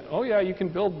could do that. Oh, yeah, you can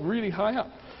build really high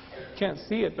up. You can't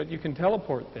see it, but you can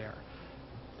teleport there.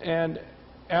 And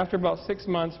after about 6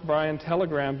 months, Brian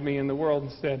telegrammed me in the world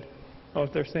and said, oh,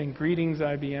 if they're saying greetings,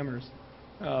 IBMers,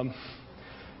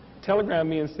 telegrammed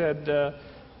me and said,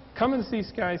 come and see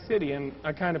Sky City. And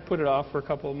I kind of put it off for a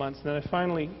couple of months. And then I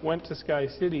finally went to Sky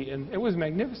City, and it was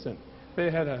magnificent. They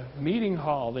had a meeting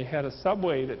hall. They had a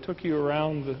subway that took you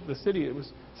around the city. It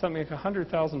was something like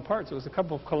 100,000 parts. It was a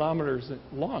couple of kilometers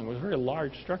long. It was a very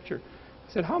large structure.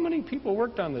 I said, how many people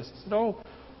worked on this? He said, oh,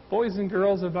 boys and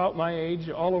girls about my age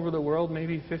all over the world,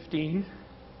 maybe 15.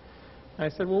 And I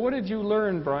said, well, what did you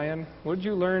learn, Brian? What did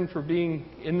you learn for being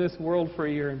in this world for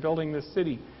a year and building this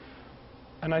city?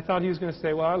 And I thought he was going to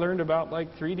say, well, I learned about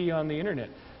like 3D on the internet.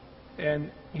 And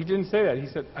he didn't say that. He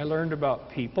said, I learned about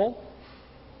people.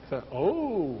 I said,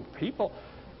 oh, people.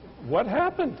 What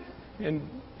happened? And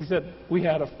he said, we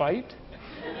had a fight.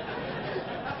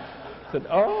 I said,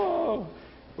 oh.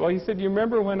 Well, he said, you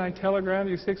remember when I telegrammed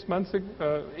you 6 months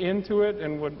into it,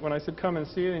 and when I said come and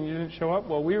see it and you didn't show up?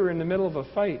 Well, we were in the middle of a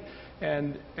fight,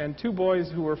 and 2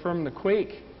 boys who were from the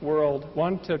Quake world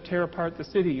wanted to tear apart the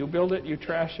city. You build it, you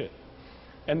trash it.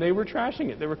 And they were trashing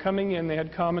it. They were coming in, they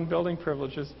had common building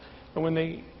privileges, and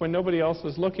when nobody else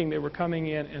was looking, they were coming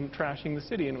in and trashing the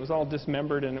city, and it was all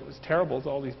dismembered, and it was terrible. It was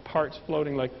all these parts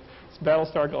floating like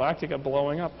Battlestar Galactica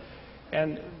blowing up.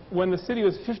 And when the city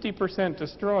was 50%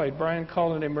 destroyed, Brian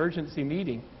called an emergency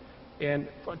meeting. And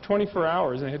for 24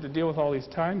 hours, they had to deal with all these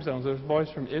time zones. There was boys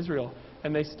from Israel.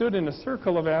 And they stood in a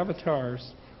circle of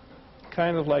avatars,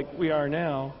 kind of like we are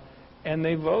now, and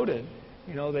they voted.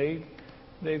 You know, they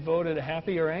voted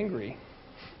happy or angry.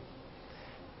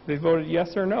 They voted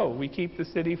yes or no. We keep the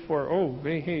city for, oh,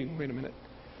 hey, wait a minute.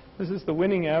 This is the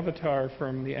winning avatar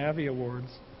from the Avi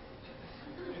Awards.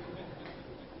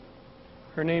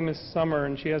 Her name is Summer,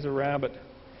 and she has a rabbit.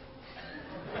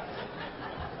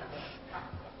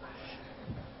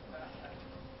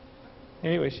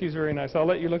 Anyway, she's very nice. I'll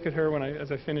let you look at her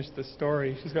as I finish this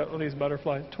story. She's got all these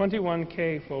butterflies.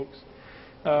 21K, folks.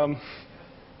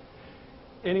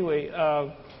 Anyway,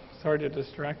 sorry to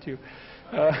distract you.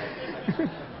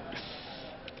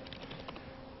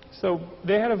 So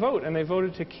they had a vote, and they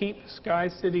voted to keep Sky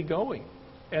City going.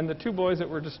 And the 2 boys that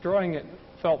were destroying it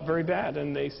felt very bad,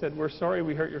 and they said, we're sorry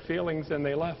we hurt your feelings, and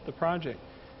they left the project.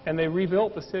 And they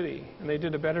rebuilt the city, and they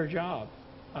did a better job.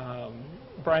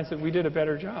 Brian said, we did a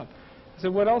better job. I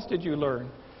said, what else did you learn?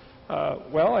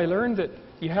 Well, I learned that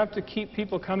you have to keep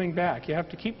people coming back. You have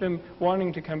to keep them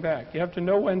wanting to come back. You have to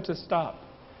know when to stop.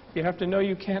 You have to know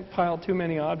you can't pile too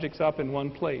many objects up in one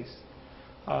place.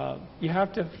 You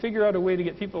have to figure out a way to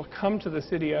get people to come to the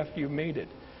city after you've made it.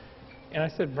 And I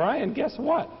said, Brian, guess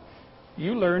what?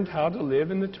 You learned how to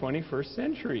live in the 21st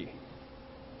century.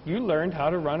 you learned how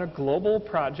to run a global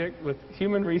project with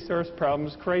human resource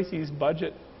problems, crises,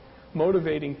 budget,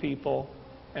 motivating people,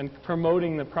 and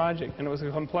promoting the project. And it was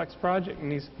a complex project,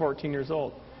 and he's 14 years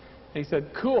old. And he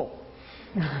said, cool.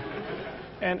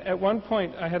 And at one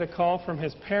point, I had a call from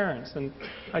his parents, and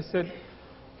I said,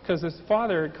 because his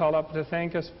father had called up to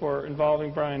thank us for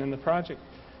involving Brian in the project.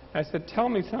 I said, tell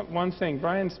me one thing.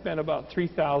 Brian spent about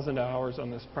 3,000 hours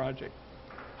on this project.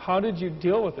 How did you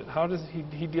deal with it? How does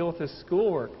he deal with his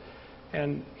schoolwork?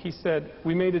 And he said,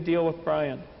 we made a deal with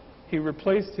Brian. He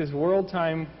replaced his world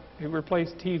time, he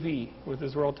replaced TV with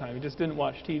his world time. He just didn't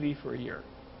watch TV for a year.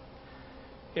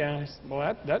 And I said,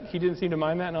 well, he didn't seem to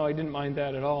mind that. No, he didn't mind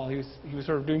that at all. He was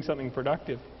sort of doing something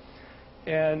productive.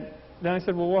 And then I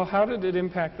said, well, how did it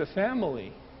impact the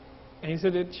family? And he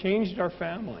said, it changed our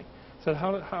family. I said,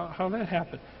 how did that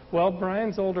happen? Well,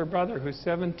 Brian's older brother, who's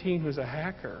 17, who's a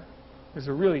hacker, who's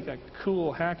a really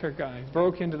cool hacker guy,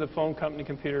 broke into the phone company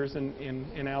computers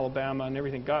in Alabama and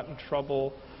everything, got in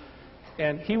trouble.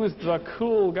 And he was the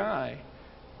cool guy.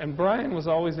 And Brian was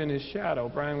always in his shadow.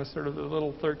 Brian was sort of the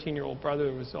little 13-year-old brother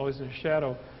who was always in the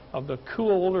shadow of the cool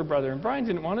older brother. And Brian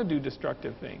didn't want to do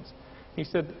destructive things. He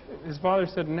said, his father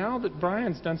said, now that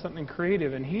Brian's done something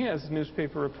creative and he has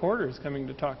newspaper reporters coming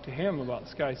to talk to him about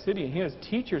Sky City, and he has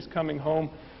teachers coming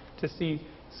home to see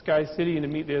Sky City and to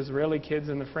meet the Israeli kids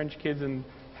and the French kids and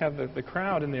have the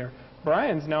crowd in there,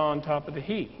 Brian's now on top of the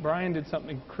heap. Brian did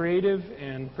something creative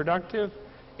and productive,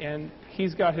 and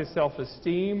he's got his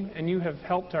self-esteem, and you have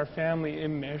helped our family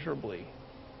immeasurably.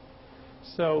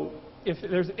 So if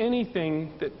there's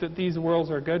anything that these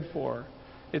worlds are good for,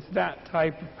 it's that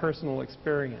type of personal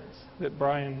experience that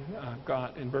Brian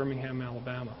got in Birmingham,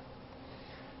 Alabama.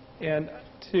 And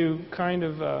to kind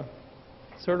of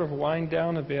sort of wind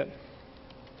down a bit,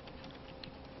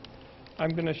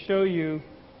 I'm going to show you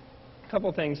a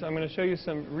couple things. I'm going to show you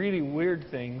some really weird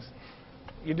things.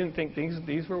 You didn't think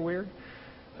these were weird?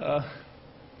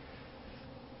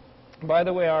 By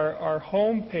the way, our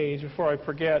home page, before I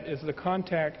forget, is the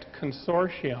Contact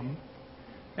Consortium,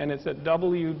 and it's at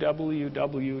www.ccon.org.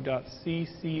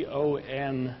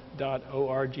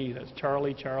 That's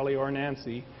Charlie or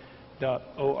Nancy.org.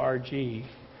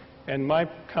 And my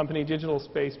company, Digital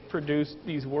Space, produced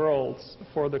these worlds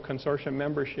for the consortium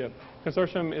membership.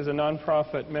 Consortium is a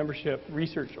nonprofit membership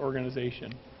research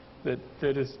organization that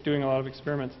is doing a lot of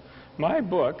experiments. My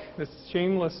book, this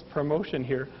shameless promotion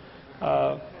here,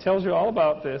 tells you all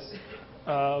about this.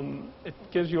 It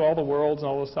gives you all the worlds and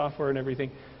all the software and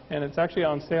everything. And it's actually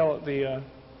on sale at the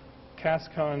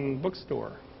CASCON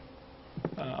bookstore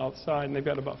outside, and they've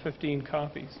got about 15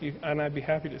 copies. And I'd be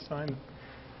happy to sign them.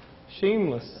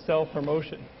 Shameless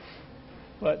self-promotion.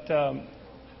 But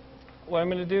what I'm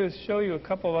going to do is show you a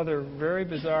couple of other very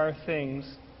bizarre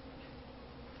things.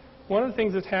 One of the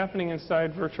things that's happening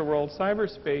inside virtual world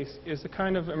cyberspace is a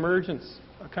kind of emergence,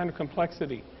 a kind of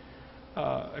complexity,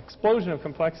 explosion of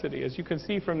complexity, as you can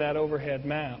see from that overhead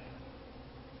map.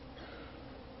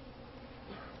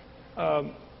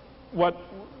 What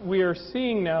we are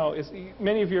seeing now is,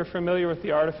 many of you are familiar with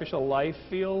the artificial life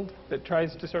field that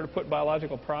tries to sort of put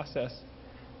biological process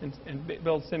and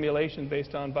build simulation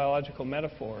based on biological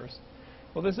metaphors.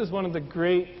 Well, this is one of the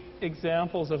great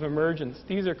examples of emergence.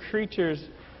 These are creatures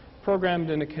programmed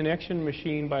in a connection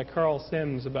machine by Carl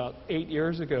Sims about 8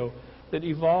 years ago that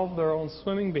evolved their own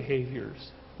swimming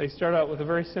behaviors. They start out with a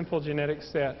very simple genetic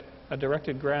set, a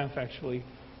directed graph actually,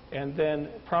 and then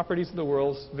properties of the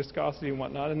world's viscosity and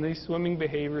whatnot, and these swimming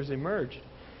behaviors emerged.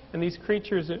 And these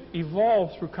creatures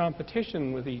evolved through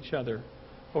competition with each other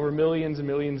over millions and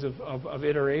millions of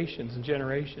iterations and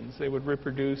generations. They would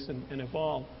reproduce and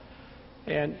evolve.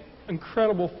 And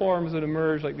incredible forms would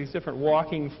emerge, like these different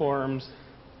walking forms.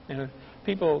 And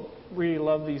people really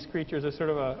love these creatures as sort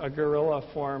of a gorilla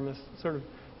form, this sort of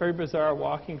very bizarre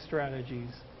walking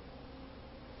strategies.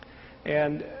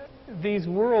 And these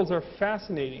worlds are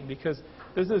fascinating because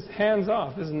this is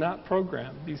hands-off. This is not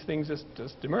programmed. These things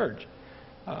just emerge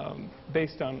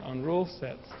based on rule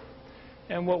sets.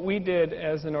 And what we did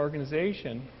as an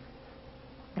organization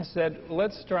is said,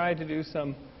 let's try to do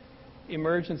some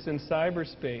emergence in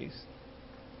cyberspace.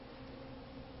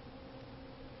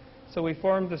 So we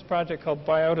formed this project called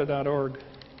biota.org,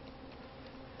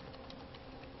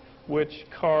 which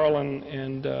Carl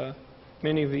and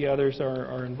many of the others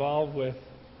are involved with.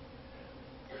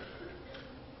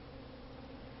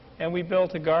 And we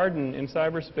built a garden in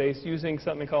cyberspace using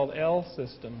something called L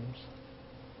systems.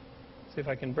 See if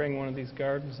I can bring one of these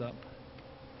gardens up.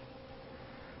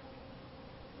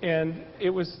 And it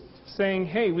was saying,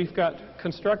 hey, we've got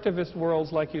constructivist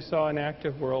worlds like you saw in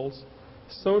active worlds,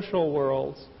 social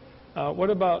worlds, What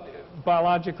about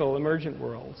biological emergent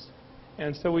worlds?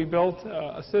 And so we built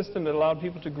a system that allowed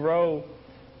people to grow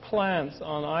plants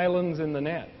on islands in the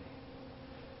net.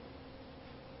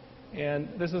 And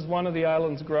this is one of the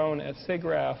islands grown at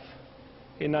SIGGRAPH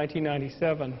in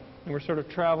 1997. And we're sort of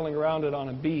traveling around it on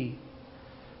a bee.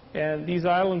 And these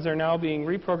islands are now being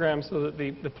reprogrammed so that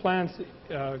the plants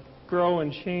grow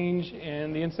and change,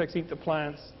 and the insects eat the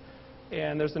plants.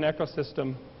 And there's an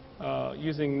ecosystem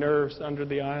using nerves under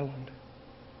the island.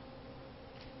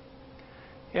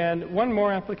 And one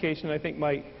more application I think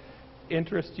might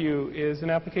interest you is an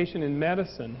application in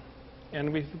medicine.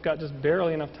 And we've got just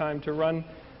barely enough time to run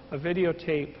a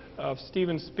videotape of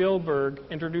Steven Spielberg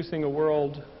introducing a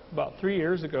world about 3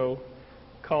 years ago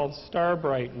called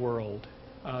Starbright World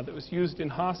that was used in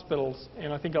hospitals.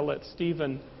 And I think I'll let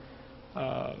Steven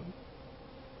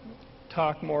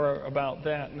talk more about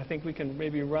that. And I think we can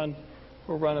maybe we'll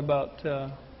run about a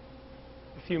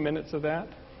few minutes of that.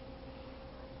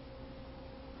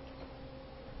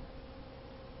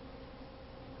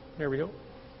 There we go.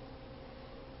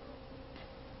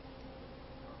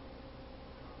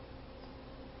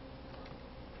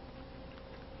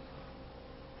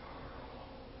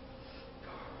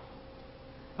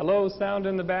 Hello, sound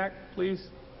in the back, please.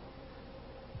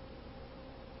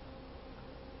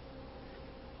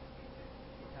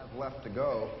 Have left to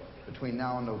go between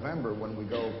now and November when we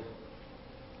go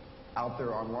out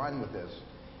there online with this.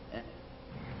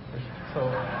 So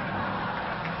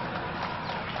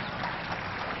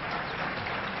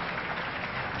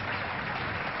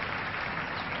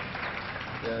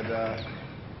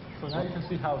now you can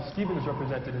see how Steven is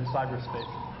represented in cyberspace.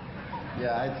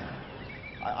 Yeah,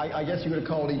 I guess you would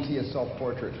call it E.T. a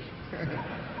self-portrait.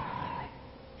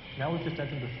 Now we've just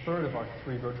entered the third of our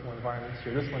 3 virtual environments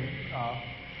here. This one,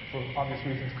 for obvious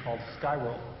reasons, called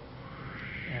Skyworld.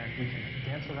 And we can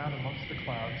dance around amongst the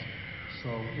clouds. So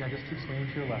yeah, just keep swinging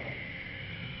to your left.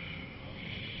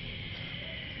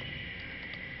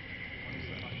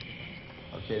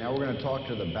 Okay, now we're going to talk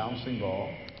to the bouncing ball.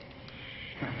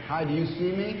 Hi, do you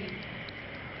see me?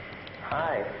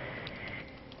 Hi.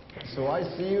 So I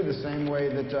see you the same way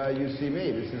that you see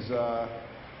me. This is yeah.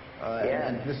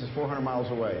 and this is 400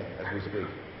 miles away as we speak.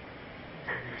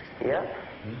 Yeah.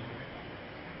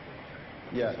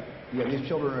 Yeah. These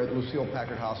children are at Lucille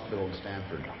Packard Hospital in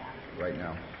Stanford right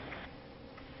now.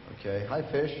 Okay. Hi,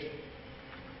 Fish.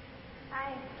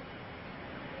 Hi.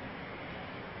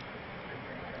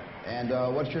 And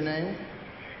what's your name?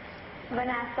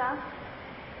 Vanessa.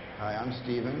 Hi, I'm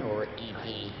Steven, or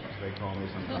E.T., as they call me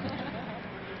sometimes.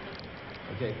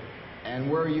 Okay.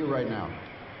 And where are you right now?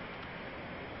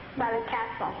 By the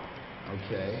castle.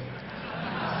 Okay.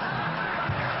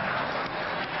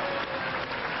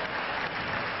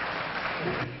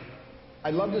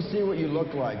 I'd love to see what you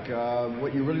look like,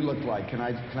 what you really look like. Can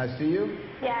I see you?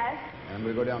 Yes. And I'm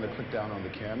going to go down to click down on the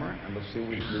camera, and we'll see what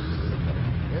we can do.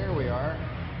 There we are.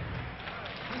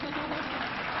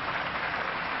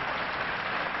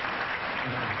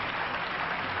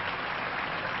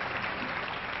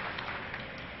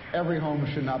 Every home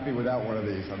should not be without one of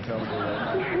these, I'm telling you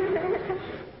right now.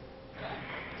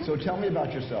 So tell me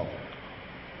about yourself.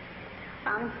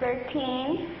 I'm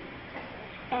 13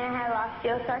 and I have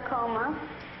osteosarcoma.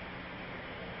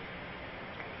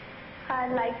 I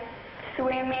like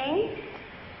swimming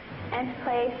and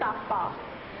play softball.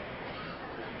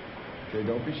 Okay,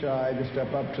 don't be shy. Just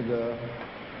step up to the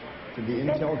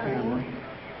Intel camera.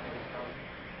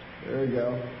 There you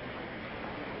go.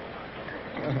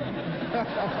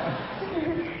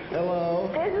 Hello.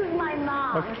 This is my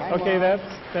mom. Okay,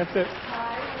 that's it.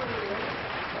 Hi.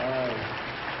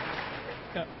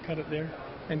 Yeah, cut it there.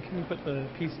 And can you put the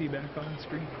PC back on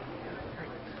screen?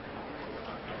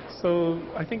 So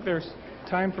I think there's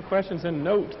time for questions, and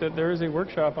note that there is a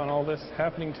workshop on all this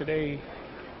happening today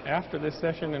after this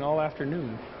session and all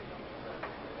afternoon.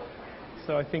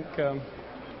 So I think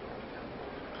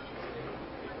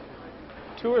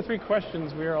 2 or 3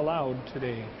 questions we are allowed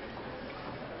today.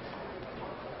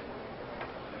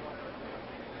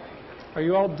 Are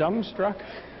you all dumbstruck?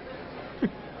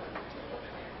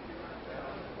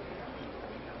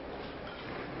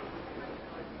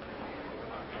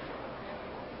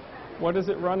 What does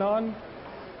it run on?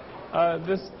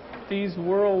 These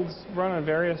worlds run on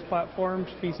various platforms,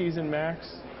 PCs and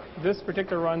Macs. This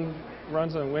particular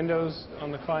runs on Windows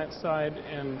on the client side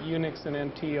and Unix and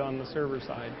NT on the server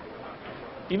side.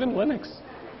 Even Linux.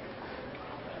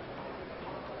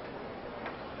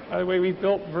 By the way, we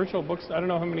built virtual books. I don't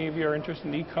know how many of you are interested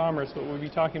in e-commerce, but we'll be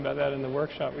talking about that in the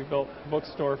workshop. We built a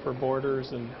bookstore for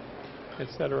Borders and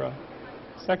etc.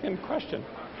 Second question.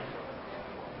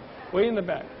 Way in the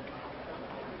back.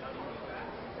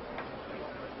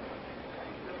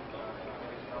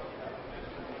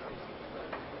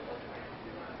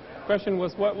 question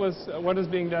was what is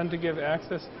being done to give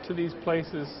access to these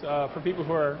places for people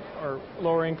who are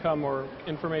lower income or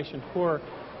information poor.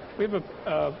 We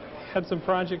have had some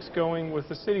projects going with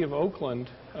the city of Oakland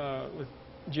with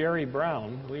Jerry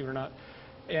Brown, believe it or not.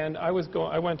 And I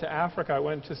went to Africa. I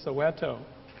went to Soweto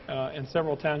and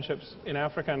several townships in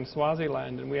Africa and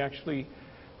Swaziland, and we actually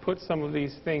put some of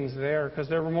these things there because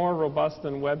they're more robust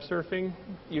than web surfing.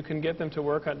 You can get them to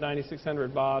work at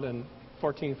 9600 baud and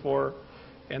 14.4,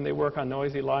 and they work on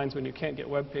noisy lines when you can't get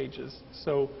web pages.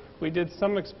 So we did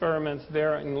some experiments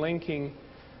there in linking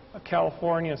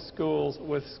California schools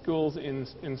with schools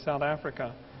in South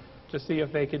Africa to see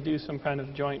if they could do some kind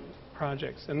of joint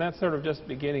projects. And that's sort of just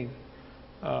beginning.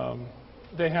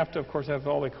 They have to, of course, have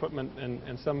all the equipment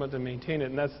and someone to maintain it,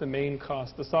 and that's the main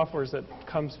cost. The software that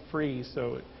comes free,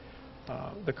 so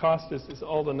the cost is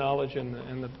all the knowledge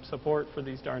and the support for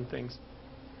these darn things.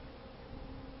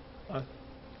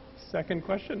 Second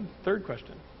question? Third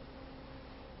question?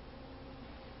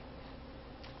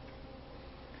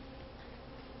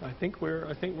 I think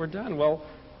we're done. Well,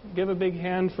 give a big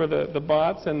hand for the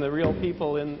bots and the real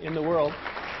people in the world.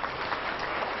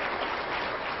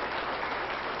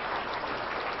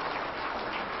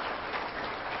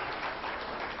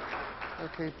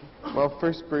 Okay. Well,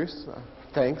 first, Bruce,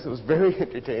 thanks. It was very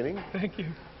entertaining. Thank you.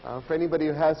 For anybody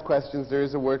who has questions, there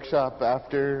is a workshop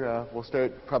after. We'll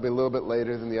start probably a little bit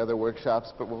later than the other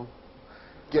workshops, but we'll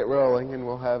get rolling, and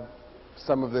we'll have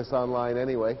some of this online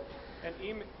anyway. And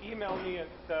email me at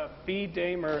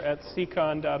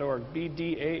bdamer@ccon.org,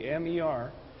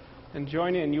 B-D-A-M-E-R, and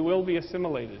join in. You will be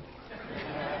assimilated.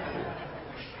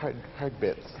 Hard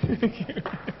bits. Thank you.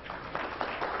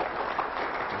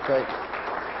 Thanks.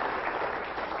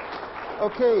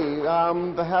 Okay,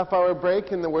 the half-hour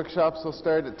break and the workshops will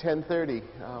start at 10:30.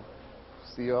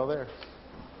 See you all there.